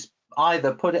 please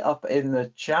either put it up in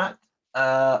the chat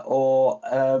or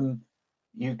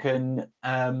you can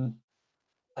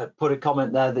put a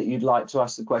comment there that you'd like to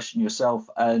ask the question yourself,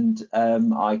 and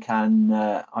I can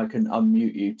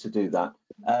unmute you to do that.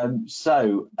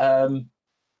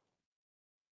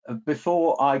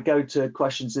 Before I go to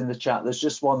questions in the chat, there's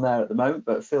just one there at the moment,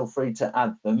 but feel free to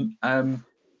add them.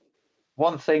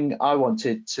 One thing I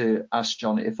wanted to ask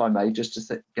John, if I may, just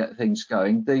to get things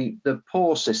going, the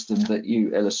pour system that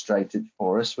you illustrated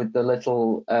for us with the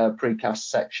little precast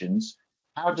sections,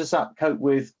 how does that cope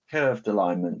with curved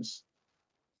alignments?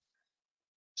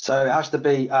 So it has to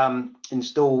be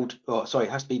installed, or sorry,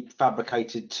 it has to be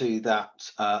fabricated to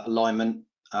that alignment.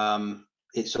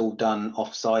 It's all done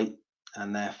off-site,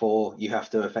 and therefore you have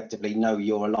to effectively know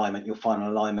your alignment, your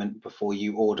final alignment, before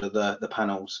you order the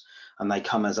panels, and they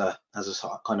come as a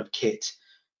sort of kind of kit,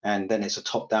 and then it's a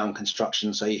top-down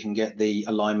construction, so you can get the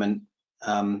alignment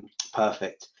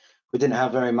perfect. We didn't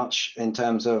have very much in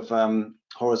terms of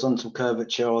horizontal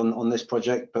curvature on this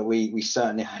project, but we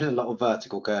certainly had a lot of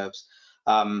vertical curves.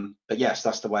 But yes,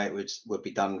 that's the way it would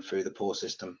be done through the pour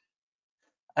system.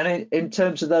 And in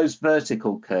terms of those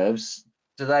vertical curves,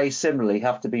 do they similarly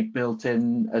have to be built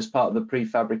in as part of the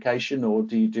prefabrication, or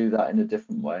do you do that in a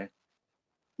different way?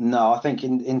 No, I think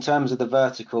in terms of the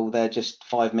vertical, they're just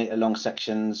 5 meter long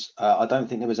sections. I don't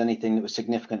think there was anything that was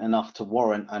significant enough to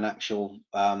warrant an actual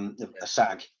a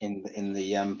sag in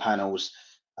the panels,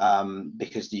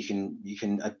 because you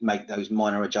can make those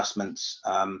minor adjustments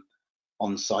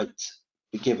on site,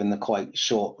 given the quite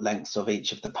short lengths of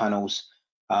each of the panels.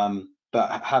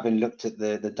 But having looked at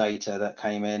the data that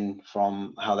came in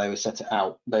from how they were set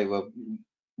out, they were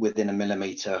within a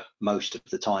millimetre most of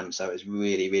the time. So it was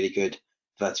really, really good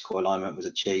vertical alignment was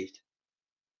achieved.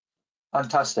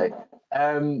 Fantastic.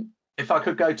 If I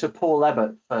could go to Paul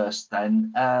Ebbott first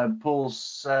then.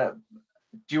 Paul's, do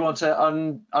you want to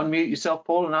unmute yourself,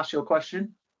 Paul, and ask your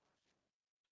question?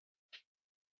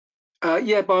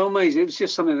 Yeah, by all means. It was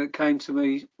just something that came to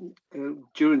me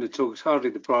during the talk. It's hardly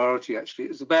the priority, actually.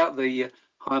 It was about the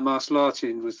high mast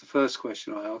lighting was the first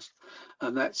question I asked.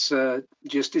 And that's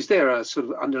just, is there a sort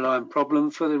of underlying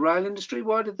problem for the rail industry?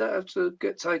 Why did that have to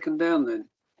get taken down then?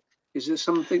 Is there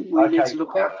something we need to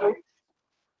look out for?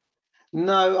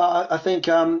 No, I think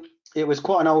it was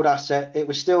quite an old asset. It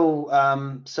was still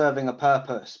serving a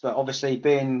purpose, but obviously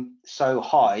being so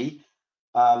high,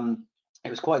 it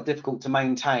was quite difficult to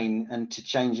maintain and to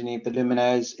change any of the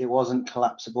luminaires. It wasn't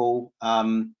collapsible,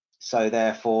 so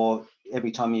therefore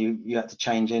every time you had to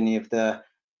change any of the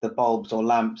bulbs or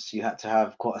lamps, you had to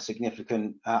have quite a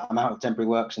significant amount of temporary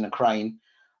works and a crane.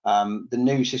 The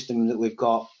new system that we've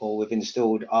got or we've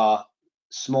installed are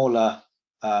smaller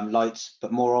lights,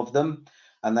 but more of them,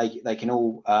 and they can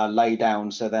all lay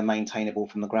down, so they're maintainable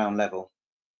from the ground level.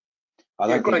 I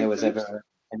don't think there was ever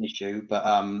an issue, but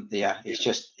yeah, it's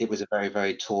just it was a very,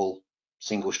 very tall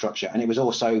single structure, and it was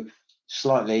also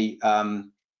slightly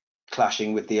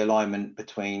clashing with the alignment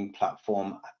between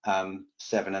platform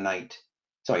 7 and 8.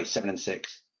 Sorry, 7 and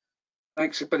 6.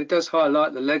 Thanks, but it does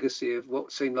highlight the legacy of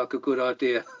what seemed like a good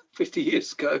idea 50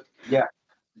 years ago. Yeah,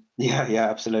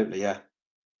 absolutely, yeah.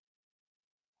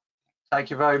 Thank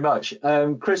you very much.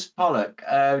 Chris Pollock,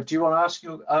 do you want to ask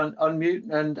your unmute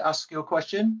and ask your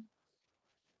question?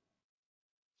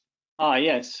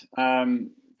 Yes,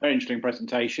 very interesting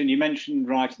presentation. You mentioned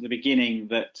right at the beginning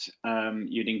that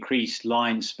you'd increased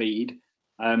line speed.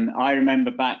 I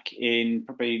remember back in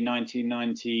probably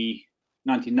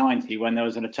 1990 when there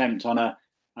was an attempt on a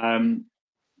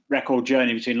record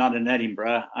journey between London and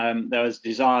Edinburgh. There was a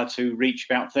desire to reach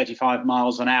about 35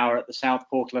 miles an hour at the South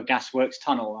Portal of Gasworks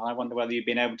Tunnel. I wonder whether you've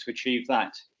been able to achieve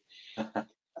that.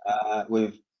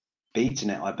 We've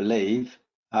beaten it, I believe.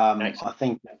 I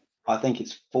think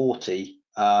it's 40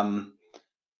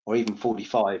 or even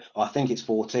 45. I think it's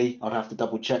 40. I'd have to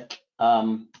double check.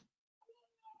 I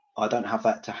don't have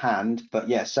that to hand, but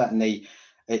yeah, certainly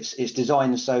it's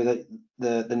designed so that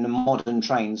the modern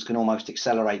trains can almost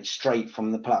accelerate straight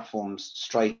from the platforms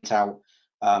straight out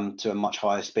to a much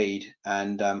higher speed,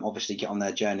 and obviously get on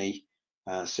their journey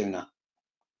sooner.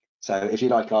 So if you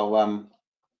like, I'll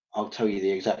tell you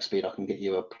the exact speed. I can get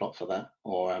you a plot for that,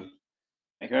 or thank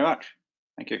you very much.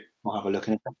 Thank you. I'll have a look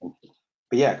in a second.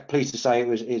 But yeah, pleased to say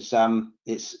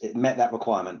it met that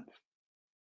requirement.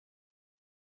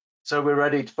 So we're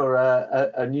ready for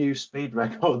a new speed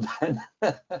record then.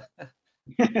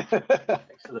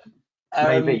 Excellent.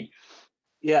 Maybe.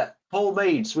 Yeah, Paul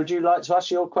Meads, would you like to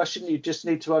ask your question? You just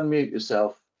need to unmute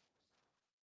yourself.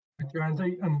 Thank you,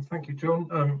 Andy, and thank you,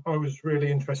 John. I was really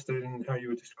interested in how you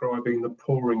were describing the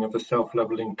pouring of the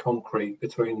self-leveling concrete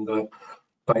between the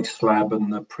base slab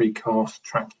and the precast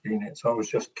track units. I was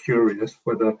just curious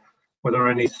whether whether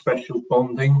any special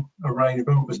bonding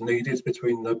arrangement was needed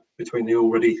between the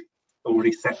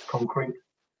already set concrete?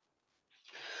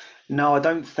 No, I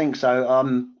don't think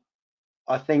so.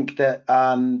 I think that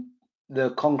the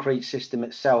concrete system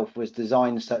itself was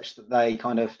designed such that they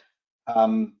kind of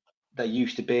they're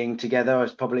used to being together.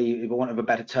 As probably, for want of a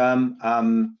better term,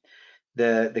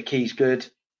 the key's good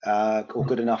or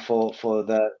good enough for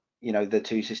the the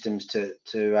two systems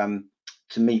to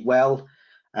meet well.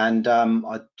 And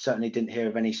I certainly didn't hear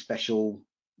of any special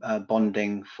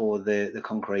bonding for the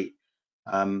concrete.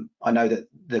 I know that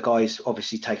the guys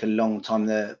obviously take a long time.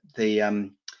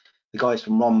 The guys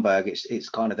from Romberg, it's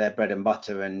kind of their bread and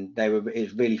butter, and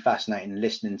it's really fascinating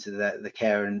listening to the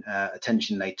care and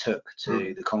attention they took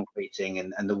to the concreting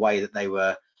and the way that they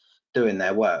were doing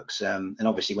their works. And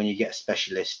obviously, when you get a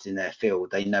specialist in their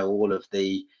field, they know all of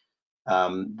the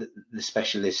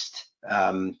specialist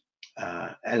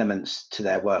elements to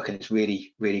their work, and it's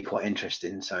really quite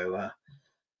interesting. So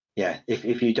yeah,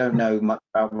 if you don't know much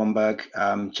about Romberg,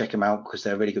 check them out, because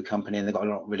they're a really good company and they've got a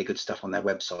lot of really good stuff on their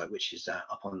website, which is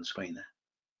up on the screen there.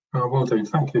 Oh, well done,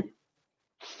 thank you.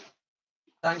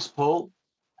 Thanks, Paul.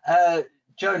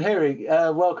 Joan Hearing,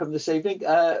 welcome this evening.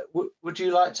 Would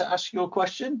you like to ask your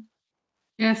question?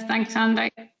 Yes, thanks, Andy.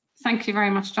 Thank you very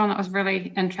much, John. That was a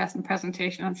really interesting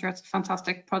presentation. I'm sure it's a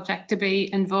fantastic project to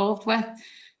be involved with.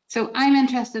 So I'm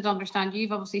interested to understand,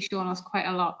 you've obviously shown us quite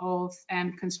a lot of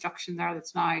construction there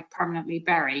that's now permanently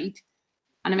buried.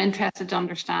 And I'm interested to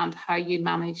understand how you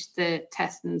manage the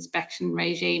test and inspection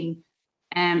regime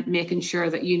and making sure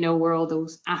that you know where all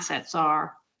those assets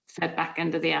are fed back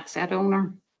into the asset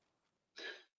owner.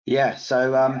 Yeah,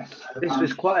 so this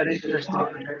was quite an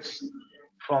interesting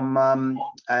from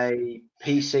a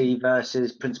PC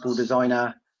versus principal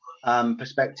designer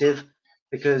perspective,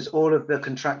 because all of the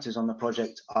contractors on the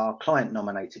project are client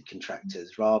nominated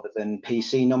contractors rather than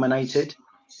PC nominated,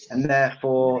 and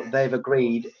therefore they've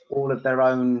agreed all of their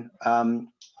own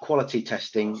quality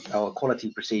testing or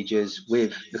quality procedures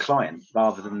with the client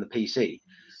rather than the PC.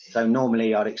 So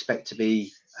normally I'd expect to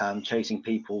be chasing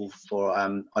people for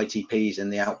ITPs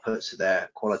and the outputs of their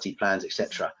quality plans,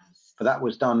 etc. But that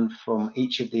was done from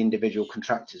each of the individual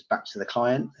contractors back to the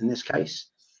client in this case.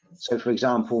 So, for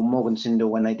example, Morgan Sindall,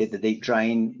 when they did the deep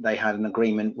drain, they had an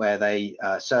agreement where they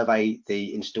surveyed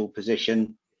the installed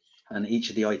position, and each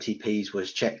of the ITPs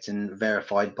was checked and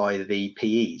verified by the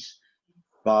PEs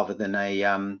rather than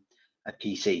a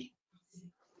PC.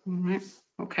 Right.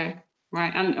 Okay.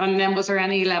 Right. And then was there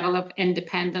any level of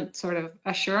independent sort of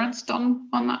assurance done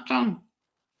on that, John?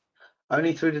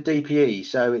 Only through the DPE.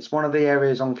 So it's one of the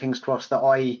areas on King's Cross that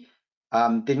I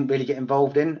didn't really get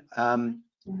involved in.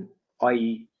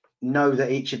 I know that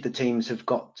each of the teams have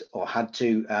got or had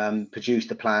to produce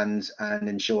the plans and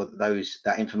ensure that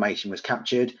that information was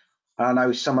captured. And I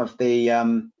know some of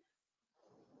the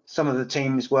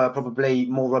teams were probably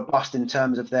more robust in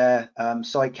terms of their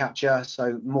site capture.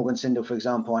 So Morgan Sindall, for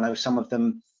example, I know some of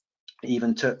them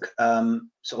even took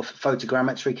sort of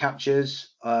photogrammetry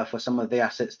captures for some of the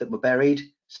assets that were buried.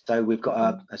 So we've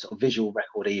got a sort of visual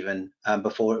record even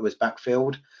before it was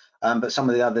backfilled. But some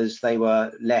of the others, they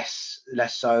were less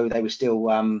so. They were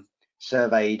still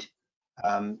surveyed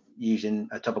using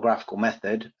a topographical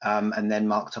method and then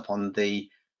marked up on the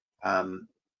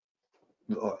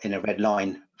in a red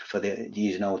line, for the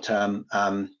use an old term,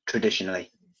 traditionally.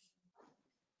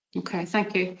 Okay,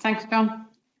 thank you. Thanks, John.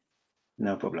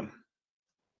 No problem.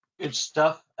 Good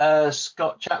stuff.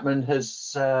 Scott Chapman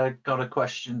has got a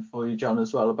question for you, John,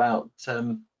 as well about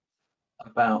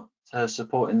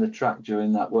supporting the track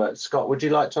during that work. Scott, would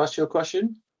you like to ask your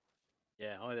question?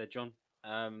 Yeah, hi there, John.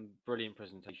 Brilliant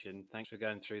presentation. Thanks for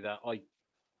going through that. I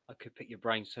could pick your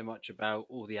brain so much about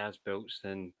all the as-builts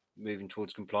and moving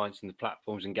towards compliance and the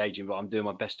platforms engaging, but I'm doing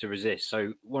my best to resist.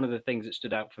 So one of the things that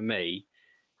stood out for me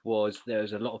was there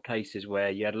was a lot of cases where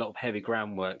you had a lot of heavy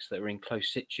groundworks that were in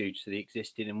close situ to the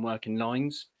existing and working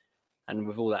lines, and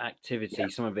with all that activity,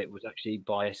 some of it was actually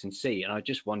by S&C, and I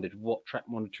just wondered what track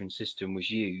monitoring system was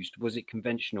used. Was it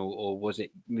conventional, or was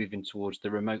it moving towards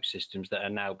the remote systems that are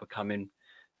now becoming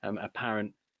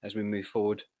apparent as we move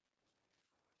forward?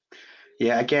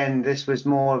 Yeah, again, this was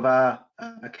more of a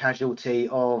casualty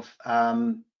of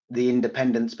the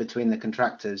independence between the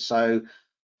contractors. So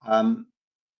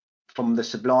from the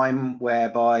Sublime,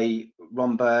 whereby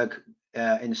Romberg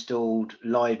installed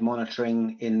live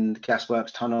monitoring in the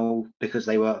gasworks tunnel because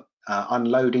they were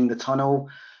unloading the tunnel.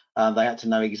 They had to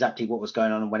know exactly what was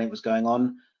going on and when it was going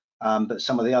on. But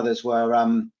some of the others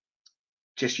were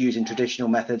just using traditional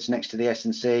methods next to the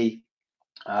S&C.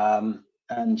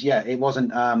 And yeah, it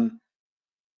wasn't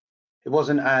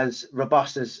as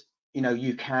robust as you know,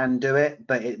 you can do it,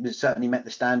 but it was certainly met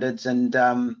the standards. And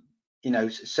you know,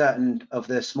 certain of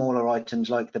the smaller items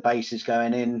like the bases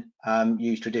going in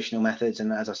use traditional methods,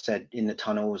 and as I said, in the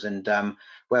tunnels, and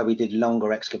where we did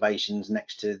longer excavations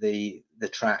next to the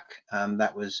track,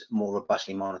 that was more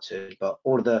robustly monitored. But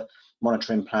all of the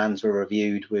monitoring plans were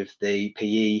reviewed with the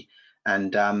PE,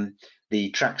 and the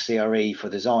track CRE for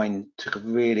design took a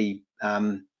really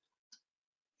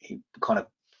he kind of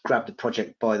grabbed the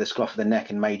project by the scruff of the neck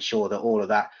and made sure that all of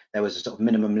that, there was a sort of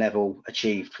minimum level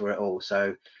achieved for it all.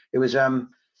 So it was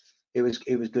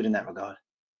good in that regard.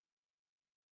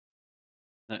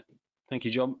 Thank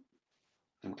you, John.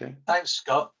 Okay. Thanks,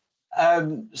 Scott.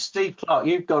 Steve Clark,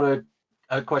 you've got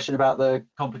a question about the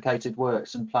complicated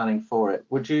works and planning for it.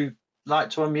 Would you like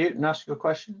to unmute and ask your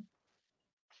question?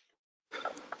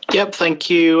 Yep, thank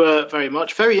you very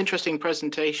much. Very interesting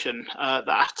presentation,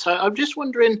 that. I'm just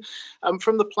wondering,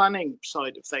 from the planning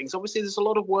side of things, obviously there's a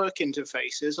lot of work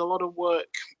interfaces, a lot of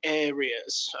work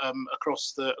areas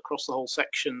across the whole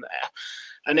section there.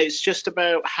 And it's just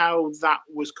about how that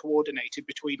was coordinated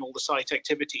between all the site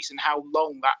activities and how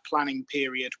long that planning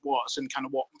period was and kind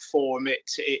of what form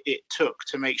it took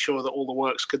to make sure that all the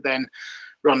works could then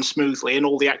run smoothly and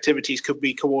all the activities could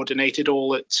be coordinated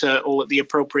all at the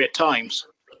appropriate times.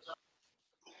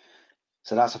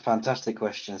 So that's a fantastic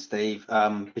question, Steve,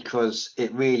 because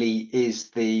it really is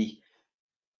the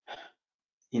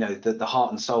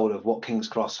heart and soul of what King's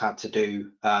Cross had to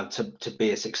do to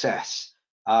be a success.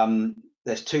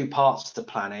 There's two parts to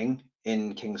planning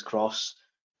in King's Cross.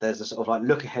 There's a sort of like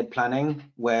look ahead planning,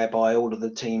 whereby all of the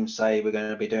teams say we're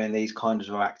going to be doing these kinds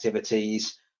of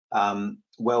activities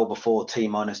well before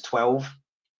T-12,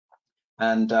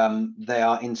 and they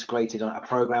are integrated on a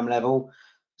program level.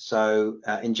 So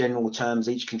in general terms,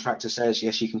 each contractor says,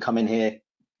 yes, you can come in here.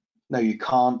 No, you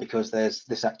can't, because there's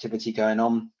this activity going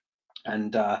on.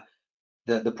 And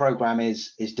the program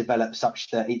is developed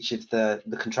such that each of the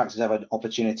contractors have an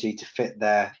opportunity to fit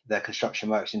their construction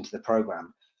works into the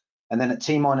program. And then at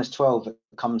T-12, it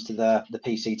comes to the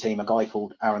PC team, a guy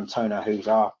called Aaron Toner, who's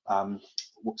our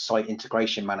site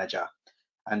integration manager.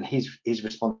 And his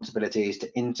responsibility is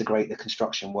to integrate the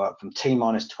construction work from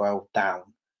T-12 down.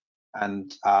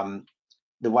 And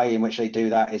the way in which they do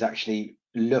that is actually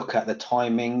look at the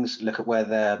timings, look at where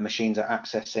the machines are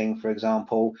accessing, for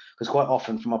example, because quite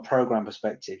often from a program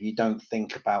perspective, you don't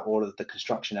think about all of the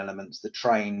construction elements, the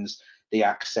trains, the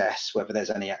access, whether there's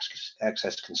any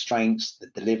access constraints, the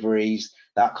deliveries,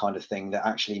 that kind of thing that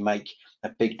actually make a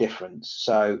big difference.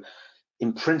 So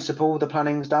in principle, the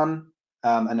planning's done.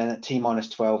 And then at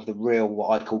T-12, the real, what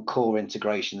I call core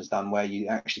integration is done, where you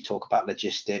actually talk about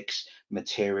logistics,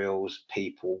 materials,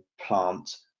 people,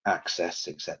 plant, access,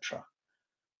 etc.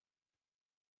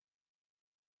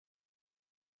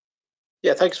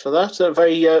 Yeah, thanks for that.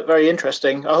 Very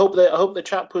interesting. I hope the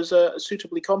chap was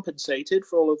suitably compensated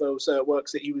for all of those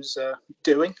works that he was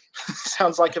doing.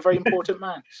 Sounds like a very important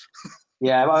man.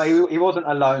 Yeah, well, he wasn't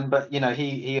alone, but you know,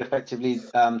 he effectively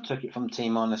took it from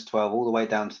T-12 all the way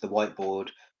down to the whiteboard,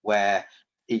 where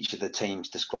each of the teams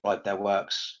described their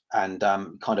works and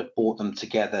kind of brought them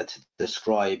together to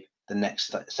describe the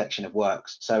next section of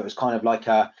works. So it was kind of like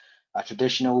a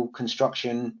traditional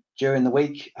construction during the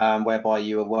week, whereby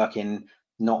you were working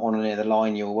not on near the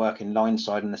line, you were working line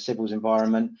side in the civils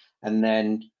environment, and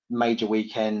then major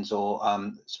weekends or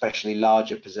especially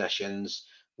larger possessions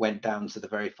went down to the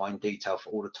very fine detail for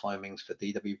all the timings for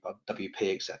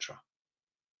DWP, etc.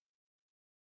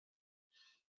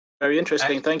 Very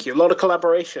interesting. Thank you. A lot of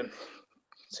collaboration.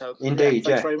 So indeed,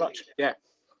 thanks very much. Yeah.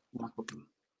 No problem.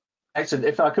 Excellent.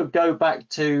 If I could go back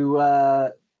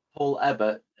to Paul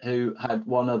Ebbott, who had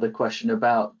one other question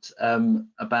about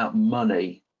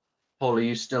money. Paul, are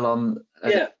you still on?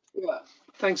 Yeah.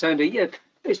 Thanks, Andy. Yeah,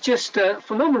 it's just a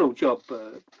phenomenal job,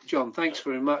 John. Thanks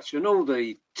very much. And all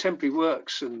the temporary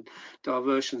works and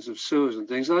diversions of sewers and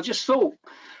things. And I just thought,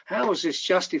 how is this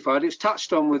justified? It's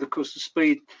touched on with, of course, the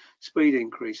speed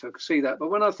increase. I can see that.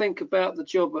 But when I think about the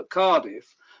job at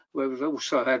Cardiff, where we've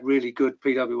also had really good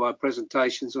PWI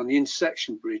presentations on the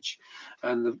intersection bridge,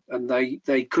 and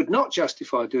they could not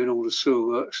justify doing all the sewer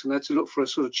works, and they had to look for a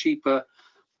sort of cheaper,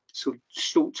 sort of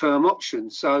short-term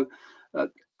option. So,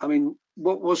 I mean,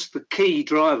 what was the key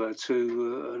driver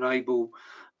to enable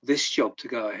this job to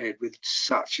go ahead with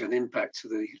such an impact to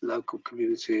the local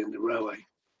community and the railway?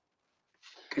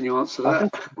 Can you answer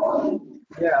that?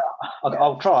 Yeah,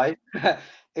 I'll try.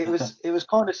 It was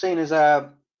kind of seen as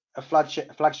a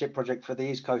flagship project for the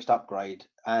East Coast upgrade,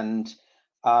 and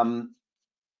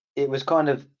it was kind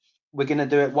of, we're going to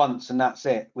do it once and that's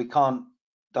it. We can't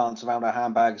dance around our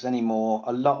handbags anymore.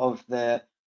 A lot of the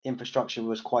infrastructure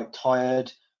was quite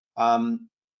tired.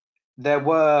 There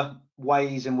were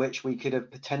ways in which we could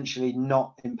have potentially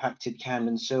not impacted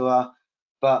Camden Sewer,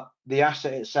 but the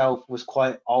asset itself was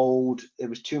quite old. There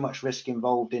was too much risk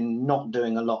involved in not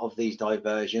doing a lot of these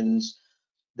diversions.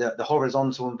 The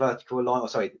horizontal and vertical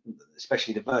alignment, sorry,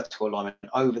 especially the vertical alignment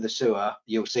over the sewer,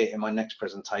 you'll see it in my next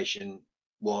presentation,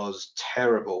 was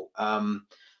terrible.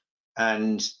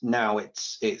 And now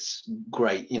it's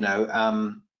great, you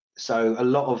know. So a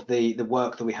lot of the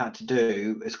work that we had to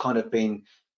do has kind of been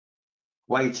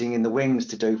waiting in the wings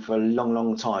to do for a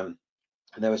long time.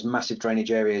 There was massive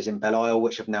drainage areas in Belle Isle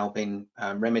which have now been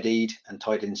remedied and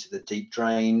tied into the deep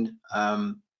drain,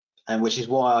 and which is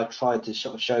why I tried to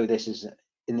sort of show this as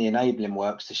in the enabling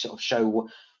works, to sort of show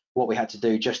what we had to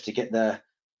do just to get the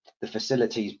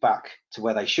facilities back to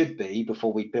where they should be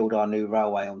before we build our new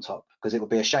railway on top, because it would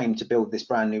be a shame to build this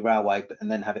brand new railway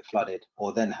and then have it flooded,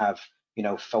 or then have, you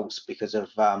know, faults because of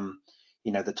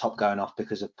you know, the top going off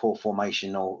because of poor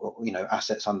formation, or you know,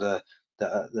 assets under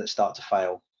that start to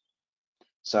fail.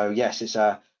 So yes, it's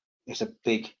a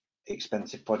big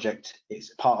expensive project.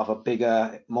 It's part of a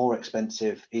bigger, more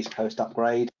expensive East Coast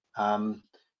upgrade.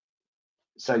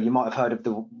 So you might have heard of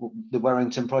the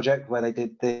Warrington project, where they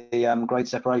did the grade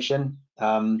separation.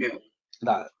 Yeah.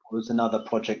 That was another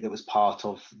project that was part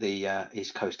of the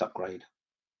East Coast upgrade.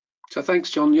 So thanks,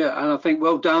 John. Yeah, and I think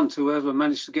well done to whoever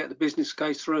managed to get the business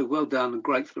case through. Well done, and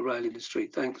great for the rail industry.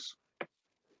 Thanks.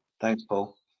 Thanks,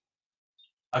 Paul.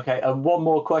 Okay, and one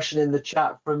more question in the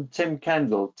chat from Tim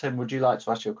Kendall. Tim, would you like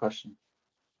to ask your question?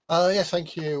 Yes,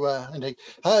 thank you, Andy.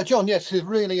 John, yes, it's a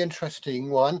really interesting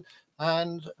one.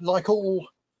 And like all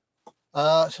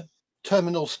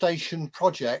terminal station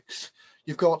projects,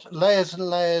 you've got layers and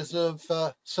layers of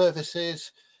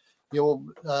services.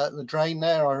 The drain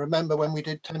there, I remember when we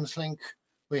did Thameslink,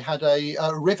 we had a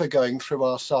river going through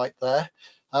our site there.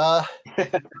 Are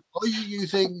you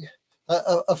using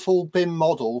a full BIM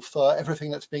model for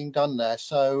everything that's being done there?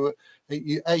 So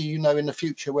you know in the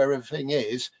future where everything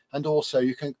is, and also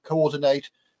you can coordinate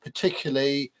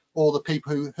particularly all the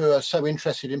people who are so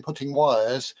interested in putting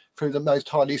wires through the most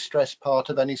highly stressed part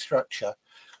of any structure.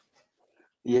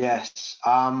 Yes.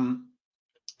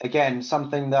 Again,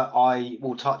 something that I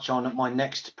will touch on at my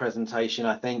next presentation.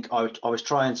 I think I was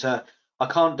trying to, I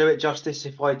can't do it justice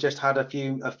if I just had a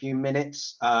few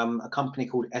minutes. A company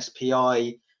called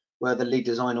SPI were the lead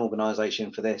design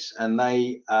organization for this, and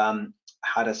they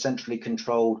had a centrally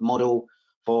controlled model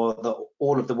for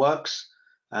all of the works.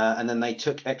 And then they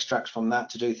took extracts from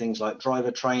that to do things like driver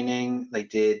training. They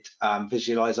did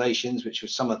visualizations, which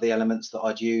was some of the elements that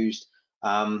I'd used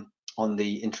on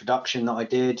the introduction that I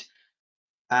did.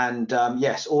 And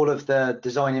yes, all of the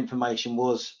design information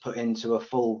was put into a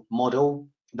full model.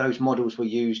 Those models were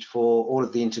used for all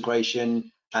of the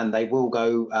integration, and they will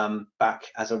go back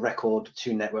as a record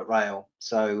to Network Rail.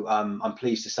 So I'm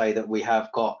pleased to say that we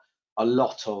have got a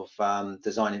lot of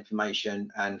design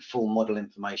information and full model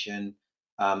information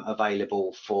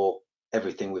available for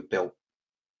everything we've built.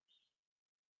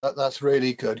 That's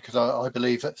really good, because I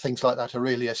believe that things like that are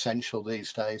really essential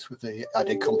these days with the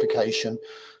added complication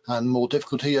and more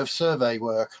difficulty of survey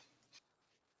work.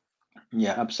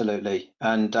 Yeah, absolutely.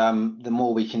 And the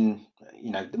more we can,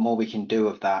 you know, the more we can do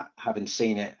of that, having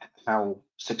seen it, how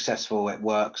successful it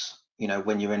works, you know,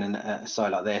 when you're in a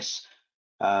site like this,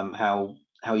 how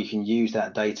you can use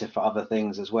that data for other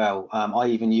things as well. I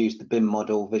even used the BIM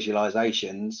model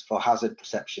visualizations for hazard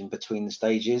perception between the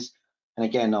stages. And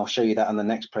again, I'll show you that on the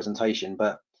next presentation,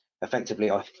 but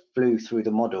effectively I flew through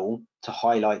the model to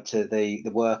highlight to the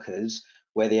workers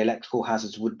where the electrical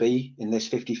hazards would be in this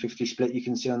 50-50 split you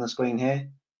can see on the screen here.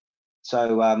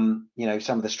 So, you know,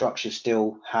 some of the structures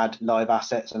still had live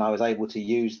assets, and I was able to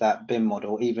use that BIM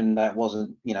model, even though it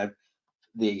wasn't, you know,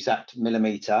 the exact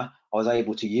millimeter. I was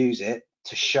able to use it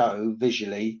to show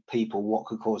visually people what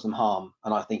could cause them harm.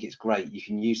 And I think it's great. You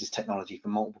can use this technology for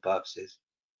multiple purposes.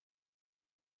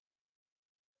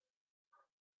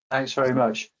 Thanks very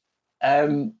much.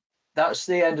 That's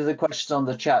the end of the questions on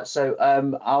the chat. So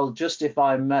I'll just, if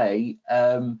I may,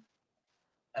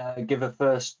 give a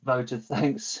first vote of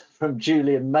thanks from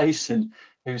Julian Mason,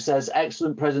 who says,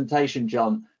 excellent presentation,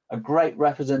 John. A great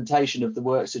representation of the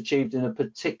works achieved in a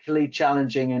particularly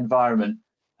challenging environment.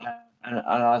 And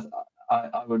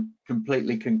I would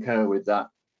completely concur with that.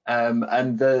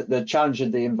 And the challenge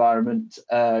of the environment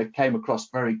came across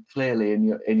very clearly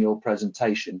in your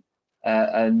presentation.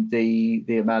 And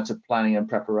the amount of planning and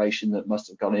preparation that must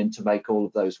have gone in to make all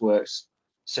of those works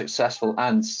successful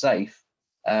and safe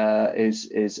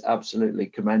is absolutely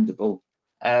commendable.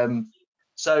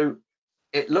 So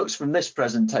it looks from this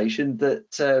presentation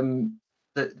that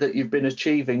that you've been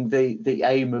achieving the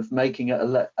aim of making it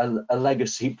a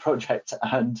legacy project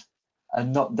and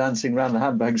not dancing around the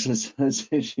handbags, as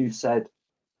you said.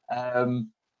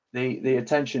 The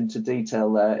attention to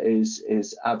detail there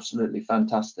is absolutely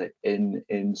fantastic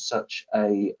in such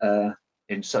a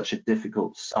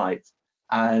difficult site.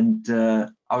 And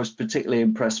I was particularly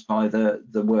impressed by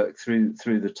the work through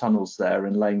the tunnels there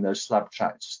and laying those slab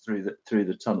tracks through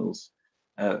the tunnels.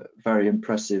 Very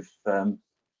impressive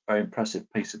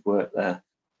piece of work there.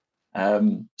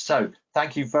 So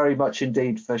thank you very much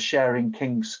indeed for sharing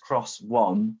King's Cross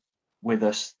 1 with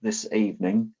us this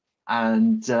evening,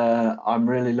 and I'm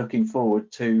really looking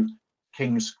forward to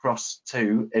King's Cross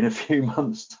 2 in a few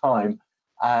months' time.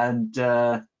 And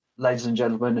ladies and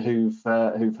gentlemen who've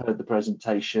heard the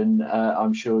presentation,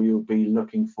 I'm sure you'll be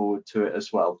looking forward to it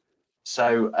as well.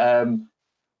 So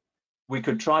we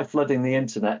could try flooding the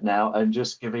internet now and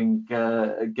just giving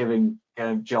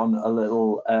John a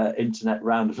little internet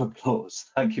round of applause.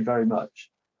 Thank you very much.